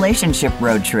 The Relationship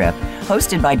Road Trip,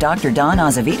 hosted by Dr. Don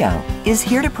Azevedo, is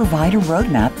here to provide a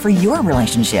roadmap for your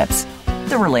relationships.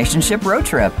 The Relationship Road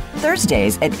Trip,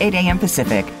 Thursdays at 8 a.m.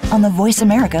 Pacific on the Voice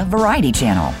America Variety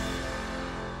Channel.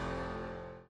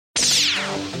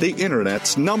 The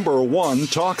Internet's #1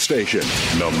 talk station.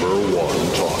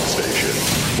 #1 talk station.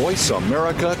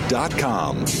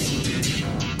 VoiceAmerica.com.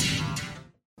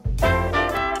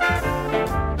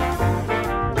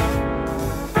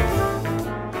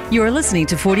 You are listening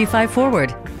to 45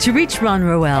 Forward. To reach Ron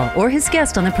Roel or his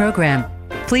guest on the program,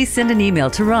 please send an email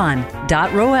to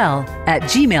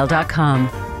ron.roel@gmail.com.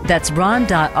 That's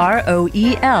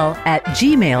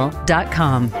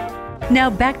ron.roel@gmail.com. Now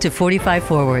back to 45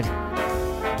 Forward.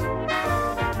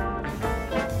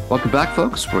 Welcome back,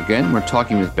 folks. We're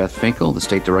talking with Beth Finkel, the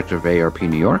State Director of AARP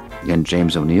New York, and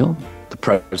James O'Neill, the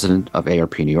President of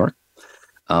AARP New York.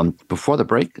 Before the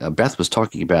break, Beth was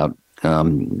talking about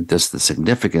the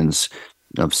significance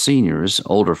of seniors,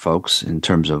 older folks, in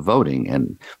terms of voting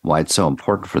and why it's so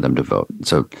important for them to vote.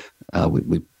 So I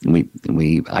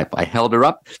held her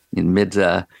up in mid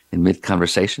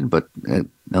conversation, but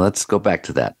now let's go back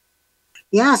to that.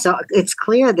 Yeah, so it's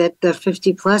clear that the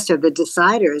 50 plus are the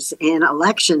deciders in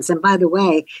elections. And by the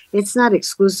way, it's not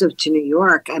exclusive to New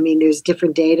York. I mean, there's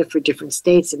different data for different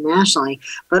states and nationally,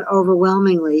 but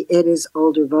overwhelmingly it is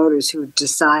older voters who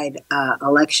decide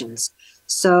elections.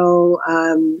 So,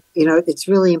 it's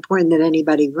really important that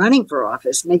anybody running for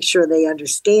office make sure they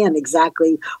understand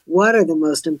exactly what are the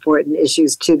most important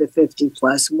issues to the 50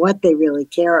 plus, what they really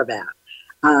care about,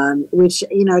 which,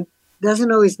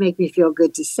 doesn't always make me feel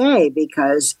good to say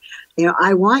because,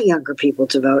 I want younger people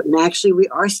to vote. And actually, we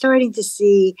are starting to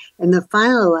see in the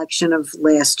final election of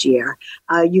last year,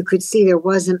 you could see there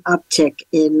was an uptick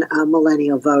in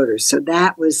millennial voters. So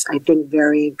that was, I think,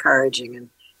 very encouraging. And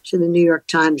so the New York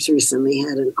Times recently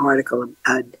had an article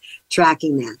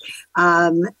tracking that.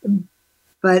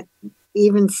 But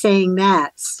even saying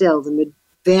that, still, the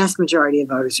vast majority of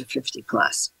voters are 50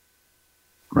 plus.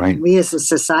 Right. We as a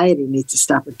society need to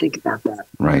stop and think about that.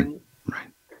 Right.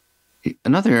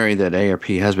 Another area that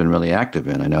AARP has been really active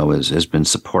in, I know, has been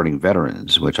supporting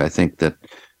veterans, which I think that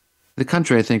the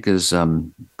country, is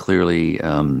clearly,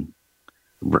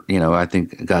 I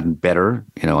think gotten better.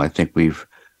 I think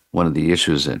one of the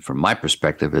issues, and from my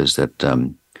perspective, is that,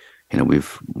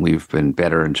 we've been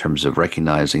better in terms of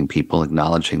recognizing people,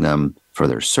 acknowledging them for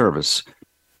their service.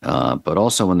 But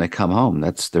also when they come home,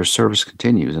 their service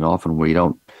continues, and often we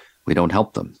don't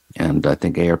help them. And I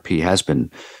think AARP has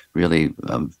been really,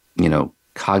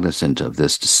 cognizant of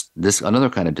this another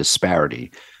kind of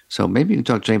disparity. So maybe you can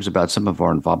talk, James, about some of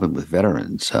our involvement with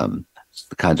veterans,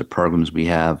 the kinds of programs we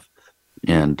have,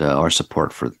 and our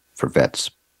support for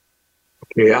vets.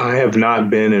 Yeah, I have not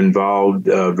been involved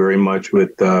very much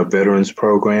with veterans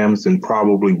programs, and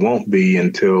probably won't be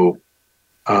until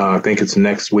I think it's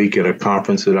next week at a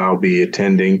conference that I'll be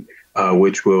attending,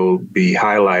 which will be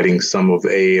highlighting some of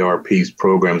AARP's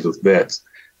programs with vets.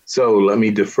 So let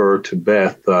me defer to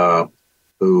Beth,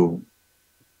 who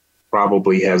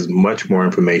probably has much more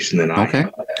information than I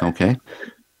have. Okay.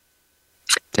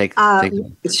 Take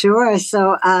Sure.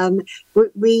 So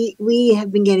we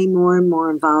have been getting more and more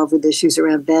involved with issues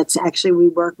around vets. Actually, we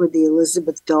work with the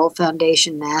Elizabeth Dole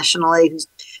Foundation nationally.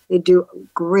 They do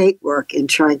great work in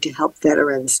trying to help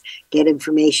veterans get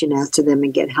information out to them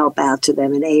and get help out to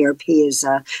them. And AARP is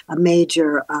a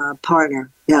major partner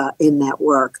in that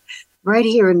work. Right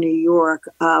here in New York,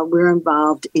 we're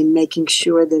involved in making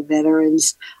sure the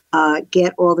veterans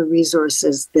get all the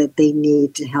resources that they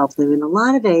need to help them. And a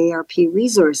lot of AARP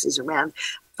resources around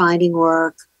finding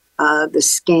work, the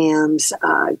scams,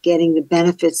 getting the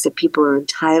benefits that people are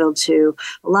entitled to.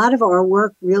 A lot of our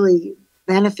work really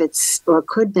benefits or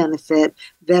could benefit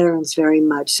veterans very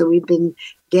much. So we've been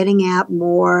getting out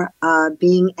more,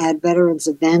 being at veterans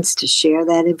events to share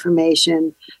that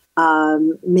information,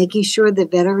 making sure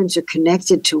that veterans are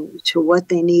connected to what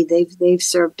they need. They've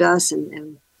served us,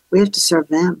 and we have to serve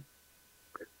them.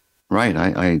 Right.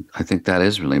 I think that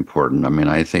is really important. I mean,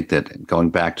 I think that going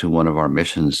back to one of our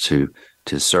missions to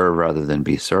serve rather than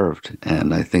be served,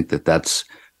 and I think that that's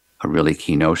a really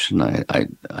key notion.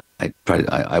 I'm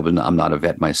not a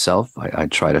vet myself. I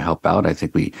try to help out. I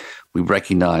think we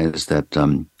recognize that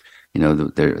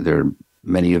there are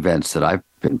many events that I've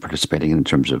been participating in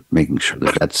terms of making sure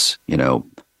that vets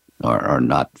are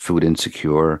not food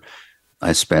insecure.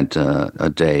 I spent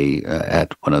a day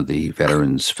at one of the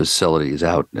veterans facilities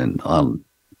out on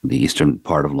the eastern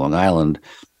part of Long Island,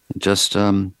 just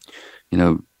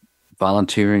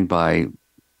volunteering by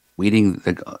weeding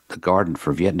the garden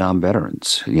for Vietnam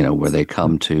veterans, where they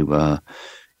come to,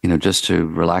 just to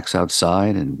relax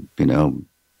outside and,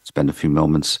 spend a few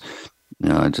moments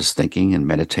just thinking and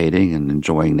meditating and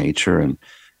enjoying nature.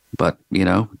 But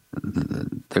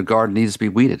their garden needs to be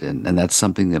weeded, and that's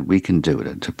something that we can do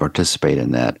to participate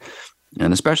in that.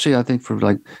 And especially, I think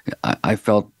I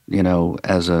felt,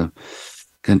 as a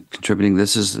contributing,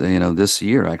 this is, this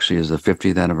year actually is the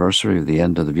 50th anniversary of the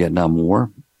end of the Vietnam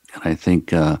War. And I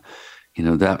think,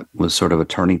 that was sort of a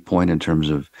turning point in terms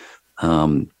of,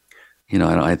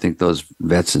 I think those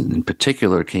vets in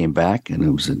particular came back, and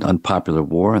it was an unpopular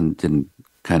war and didn't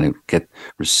kind of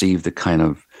receive the kind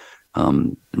of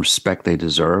respect they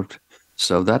deserved.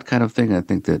 So that kind of thing, I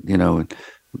think that,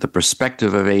 the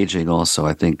perspective of aging also,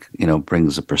 I think,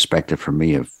 brings a perspective for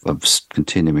me of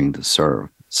continuing to serve.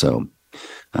 So,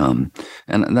 and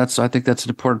I think that's an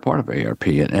important part of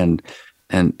AARP.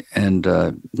 And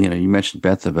you mentioned,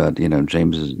 Beth, about,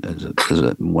 James as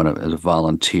a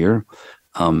volunteer.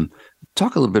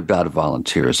 Talk a little bit about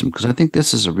volunteerism, because I think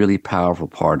this is a really powerful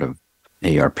part of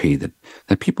AARP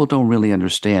that people don't really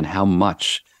understand how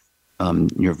much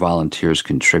your volunteers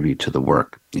contribute to the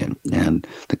work and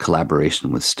the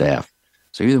collaboration with staff.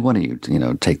 So either one of you,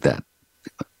 take that.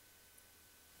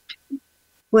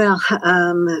 Well,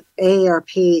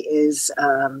 AARP is,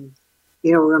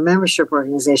 we're a membership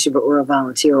organization, but we're a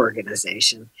volunteer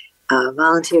organization.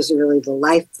 Volunteers are really the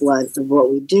lifeblood of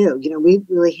what we do. We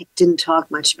really didn't talk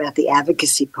much about the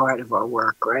advocacy part of our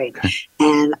work, right? Okay.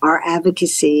 And our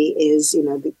advocacy is,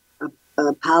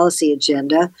 a policy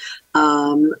agenda,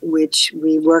 which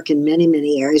we work in many,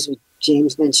 many areas.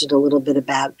 James mentioned a little bit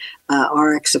about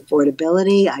RX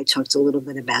affordability. I talked a little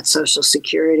bit about Social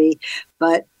Security,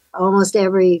 but almost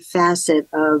every facet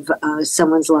of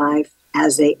someone's life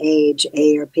as they age,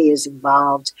 AARP is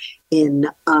involved in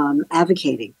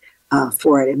advocating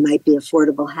for it. It might be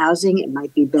affordable housing. It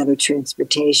might be better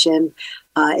transportation.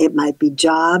 It might be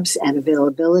jobs and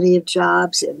availability of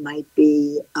jobs. It might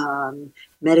be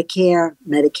Medicare,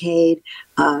 Medicaid,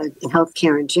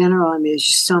 healthcare in general. I mean, there's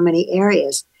just so many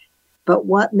areas. But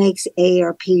what makes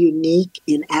AARP unique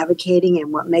in advocating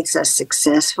and what makes us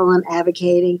successful in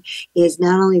advocating is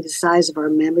not only the size of our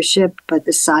membership, but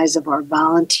the size of our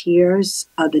volunteers,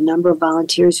 the number of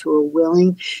volunteers who are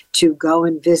willing to go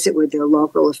and visit with their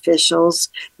local officials,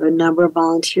 the number of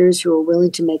volunteers who are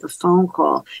willing to make a phone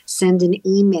call, send an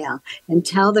email, and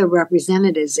tell their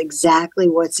representatives exactly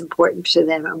what's important to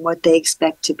them and what they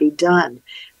expect to be done.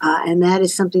 And that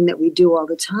is something that we do all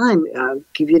the time. I'll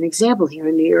give you an example. Here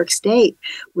in New York State,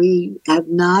 we have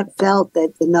not felt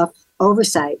that enough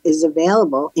oversight is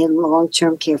available in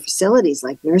long-term care facilities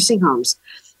like nursing homes.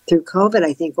 Through COVID,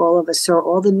 I think all of us saw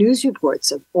all the news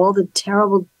reports of all the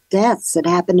terrible deaths that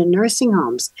happened in nursing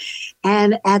homes.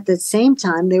 And at the same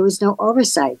time, there was no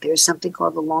oversight. There's something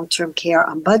called the Long-Term Care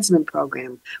Ombudsman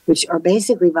Program, which are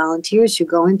basically volunteers who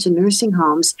go into nursing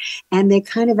homes, and they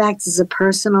kind of act as a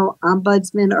personal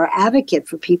ombudsman or advocate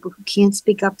for people who can't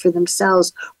speak up for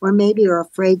themselves, or maybe are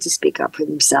afraid to speak up for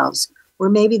themselves, or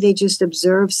maybe they just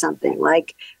observe something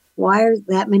like, why are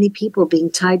that many people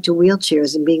being tied to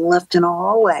wheelchairs and being left in a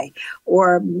hallway?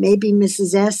 Or maybe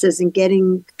Mrs. S isn't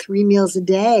getting 3 meals a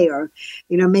day, or,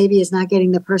 maybe is not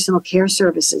getting the personal care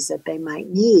services that they might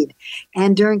need.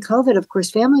 And during COVID, of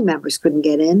course, family members couldn't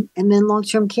get in, and then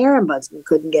long-term care ombudsman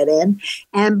couldn't get in.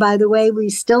 And by the way, we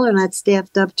still are not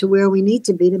staffed up to where we need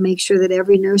to be to make sure that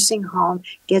every nursing home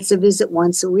gets a visit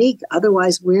once a week.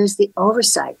 Otherwise, where's the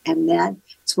oversight? And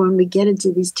that's when we get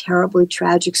into these terribly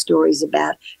tragic stories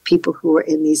about people who are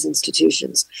in these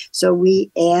institutions. So we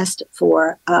asked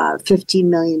for $15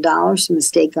 million from the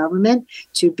state government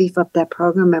to beef up that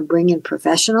program and bring in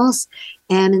professionals.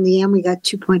 And in the end, we got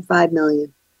 $2.5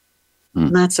 million.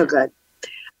 Not so good.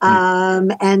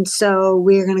 And so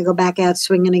we're going to go back out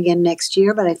swinging again next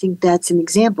year. But I think that's an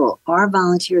example. Our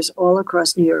volunteers all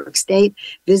across New York State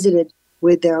visited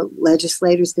with their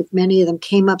legislators, that many of them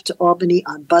came up to Albany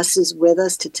on buses with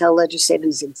us to tell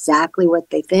legislators exactly what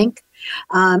they think.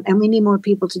 And we need more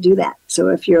people to do that. So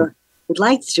if you would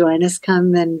like to join us,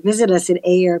 come and visit us at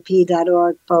aarp.org/New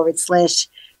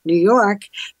York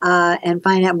and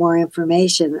find out more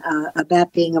information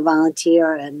about being a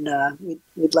volunteer. And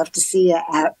we'd love to see you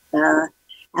out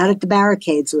at the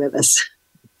barricades with us.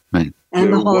 Right.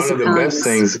 And the halls of the Congress. Best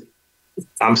things.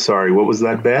 I'm sorry, what was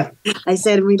that, Beth? I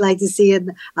said we'd like to see it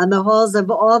on the halls of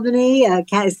Albany,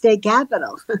 state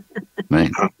capitol.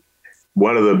 Right.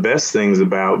 One of the best things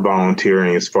about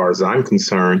volunteering, as far as I'm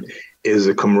concerned, is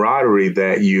the camaraderie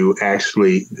that you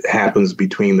actually happens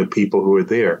between the people who are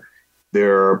there.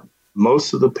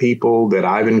 Most of the people that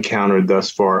I've encountered thus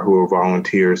far who are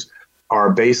volunteers are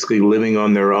basically living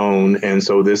on their own. And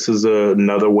so this is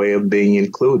another way of being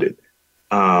included.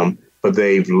 But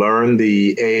they've learned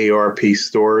the AARP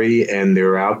story, and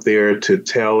they're out there to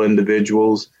tell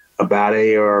individuals about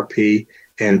AARP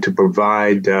and to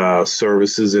provide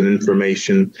services and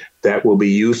information that will be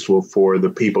useful for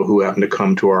the people who happen to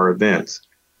come to our events.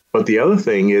 But the other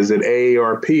thing is that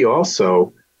AARP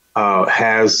also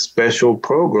has special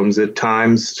programs at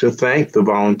times to thank the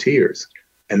volunteers,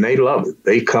 and they love it.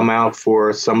 They come out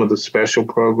for some of the special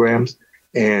programs,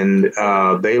 and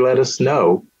they let us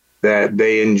know that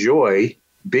they enjoy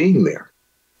being there.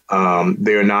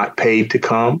 They're not paid to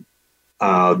come.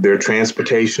 Their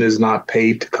transportation is not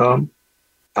paid to come.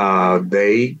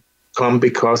 They come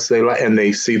because they like, and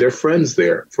they see their friends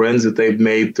there, friends that they've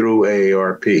made through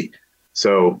AARP.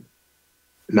 So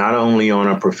not only on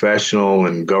a professional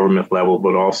and government level,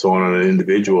 but also on an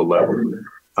individual level,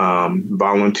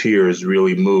 volunteers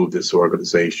really move this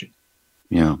organization.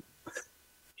 Yeah.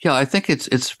 Yeah, I think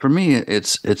it's for me,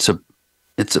 it's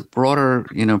a broader,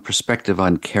 perspective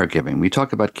on caregiving. We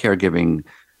talk about caregiving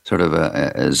sort of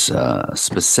as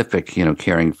specific,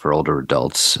 caring for older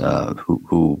adults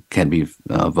who can be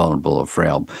vulnerable or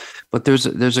frail. But there's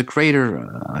a greater,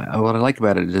 what I like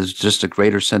about it is just a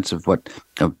greater sense of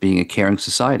being a caring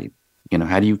society.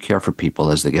 How do you care for people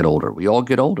as they get older? We all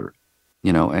get older,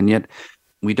 and yet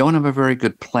we don't have a very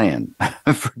good plan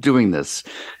for doing this.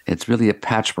 It's really a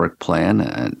patchwork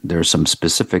plan. There are some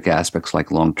specific aspects like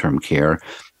long-term care.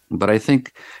 But I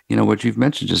think, what you've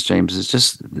mentioned, James, is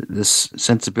just this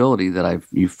sensibility that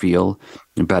you feel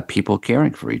about people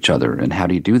caring for each other. And how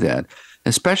do you do that?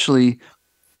 Especially,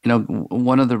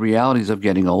 one of the realities of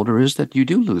getting older is that you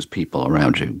do lose people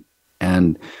around you.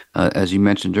 And as you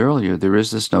mentioned earlier, there is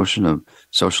this notion of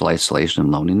social isolation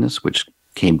and loneliness, which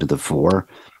came to the fore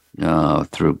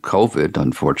through COVID,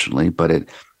 unfortunately, but it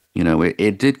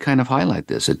did kind of highlight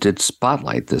this. It did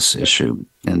spotlight this issue.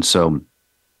 And so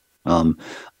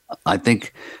I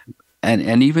think,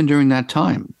 and even during that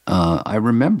time, I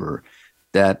remember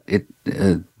that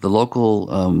the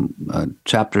local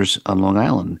chapters on Long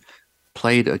Island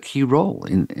played a key role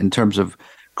in terms of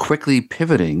quickly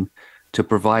pivoting to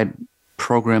provide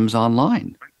programs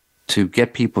online to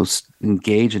get people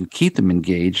engaged and keep them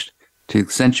engaged to the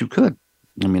extent you could.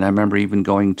 I mean, I remember even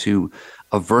going to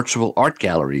a virtual art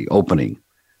gallery opening.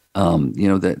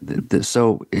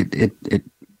 So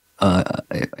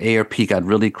AARP got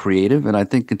really creative, and I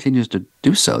think continues to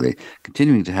do so. They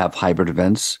continuing to have hybrid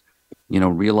events,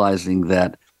 realizing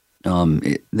that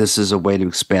This is a way to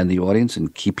expand the audience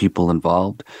and keep people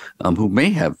involved who may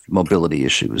have mobility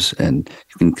issues, and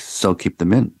you can still keep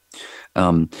them in.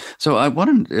 So I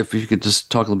wondered if you could just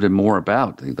talk a little bit more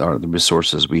about the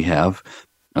resources we have.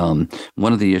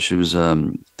 One of the issues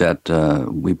that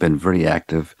we've been very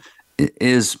active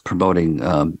is promoting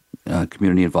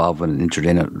community involvement and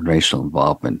intergenerational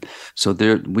involvement. So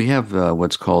we have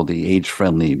what's called the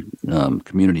Age-Friendly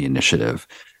Community Initiative.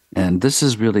 And this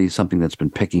is really something that's been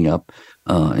picking up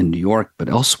in New York, but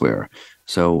elsewhere.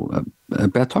 So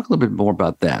Beth, talk a little bit more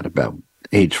about that, about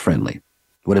age-friendly.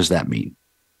 What does that mean?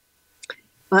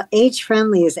 Well,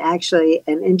 age-friendly is actually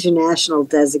an international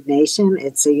designation.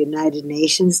 It's a United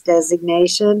Nations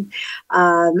designation.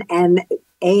 And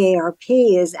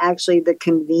AARP is actually the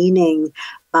convening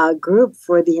group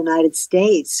for the United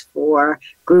States for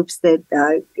groups that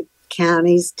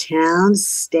counties, towns,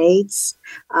 states,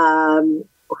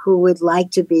 who would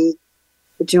like to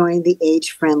join the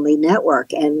age-friendly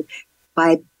network. And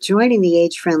by joining the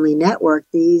age-friendly network,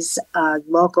 these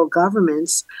local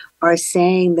governments are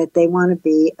saying that they want to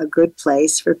be a good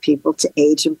place for people to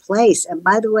age in place. And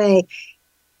by the way,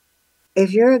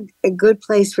 if you're a good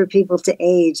place for people to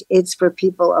age, it's for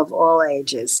people of all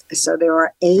ages. So there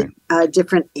are 8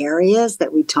 different areas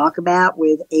that we talk about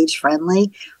with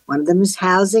age-friendly. One of them is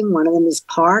housing. One of them is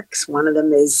parks. One of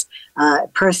them is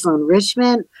personal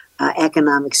enrichment,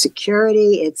 economic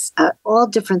security. It's all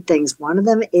different things. One of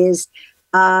them is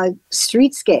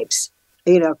streetscapes.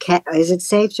 Is it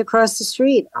safe to cross the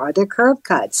street? Are there curb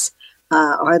cuts?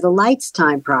 Are the lights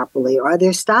timed properly? Are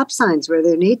there stop signs where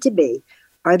there need to be?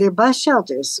 Are there bus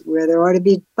shelters where there ought to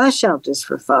be bus shelters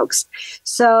for folks?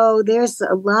 So there's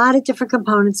a lot of different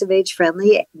components of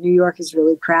age-friendly. New York is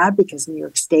really proud because New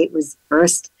York State was the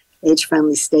first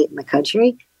age-friendly state in the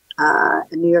country.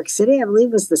 New York City, I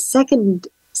believe, was the second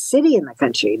city in the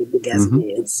country to be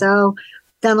designated. So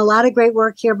done a lot of great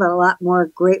work here, but a lot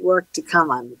more great work to come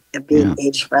on being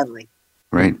age-friendly.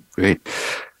 Right, great.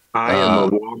 I am a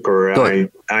walker.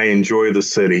 I enjoy the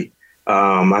city.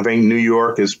 I think New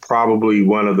York is probably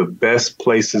one of the best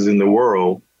places in the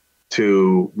world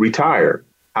to retire.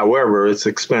 However, it's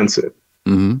expensive.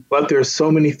 But there's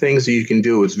so many things that you can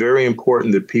do. It's very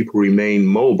important that people remain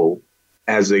mobile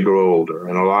as they grow older.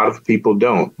 And a lot of people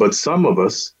don't. But some of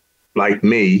us, like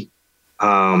me,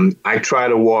 I try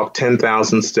to walk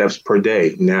 10,000 steps per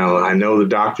day. Now, I know the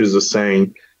doctors are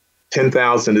saying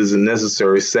 10,000 isn't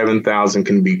necessary. 7,000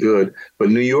 can be good. But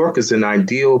New York is an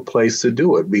ideal place to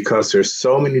do it because there's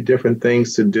so many different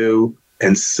things to do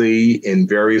and see in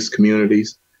various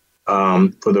communities.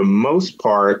 For the most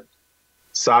part,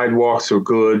 sidewalks are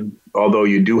good, although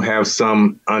you do have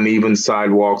some uneven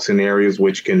sidewalks in areas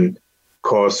which can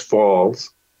cause falls.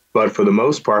 But for the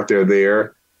most part, they're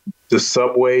there. The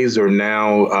subways are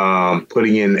now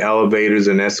putting in elevators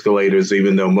and escalators,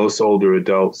 even though most older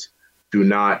adults do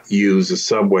not use a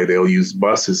subway. They'll use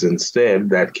buses instead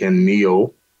that can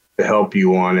kneel to help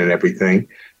you on and everything.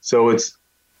 So it's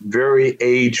very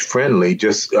age-friendly,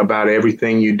 just about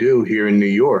everything you do here in New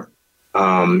York.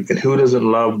 And who doesn't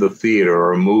love the theater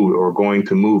or movie or going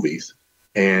to movies?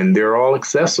 And they're all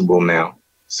accessible now.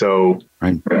 So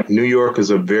New York is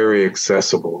a very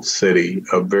accessible city,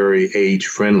 a very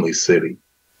age-friendly city.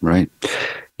 Right.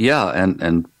 Yeah,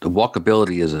 and the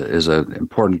walkability is an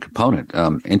important component.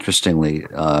 Interestingly,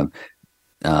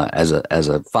 as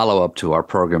a follow up to our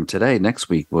program today, next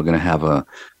week we're going to have a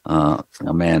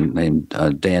man named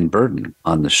Dan Burden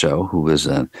on the show, who is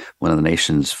one of the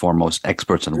nation's foremost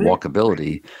experts on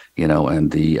walkability,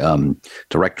 and the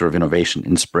director of innovation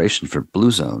inspiration for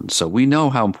Blue Zone. So we know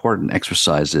how important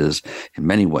exercise is in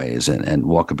many ways, and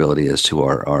walkability is to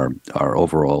our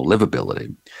overall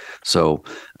livability. So,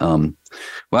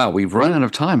 wow, we've run out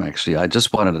of time, actually. I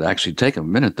just wanted to actually take a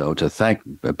minute, though, to thank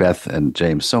Beth and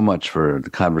James so much for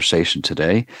the conversation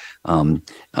today. Now,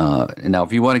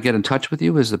 if you want to get in touch with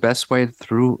you, is the best way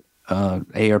through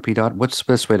AARP. What's the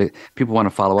best way to, people want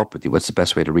to follow up with you? What's the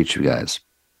best way to reach you guys?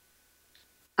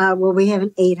 Well, we have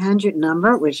an 800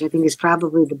 number, which I think is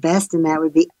probably the best, and that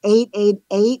would be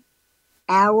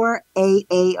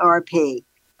 888-AARP.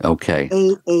 Okay.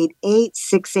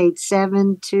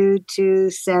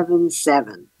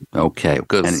 888-687-2277. Okay,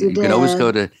 good. And you can always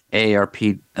go to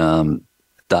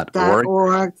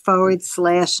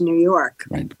AARP.org/New York.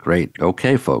 Right, great.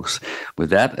 Okay, folks. With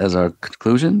that as our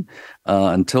conclusion,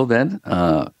 until then,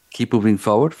 keep moving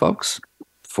forward, folks.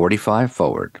 45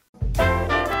 forward.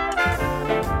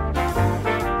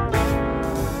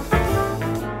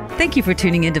 Thank you for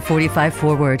tuning in to 45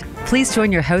 Forward. Please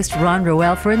join your host, Ron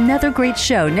Roel, for another great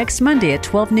show next Monday at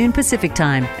 12 noon Pacific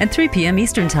Time and 3 p.m.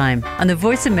 Eastern Time on the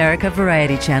Voice America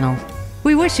Variety Channel.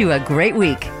 We wish you a great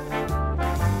week.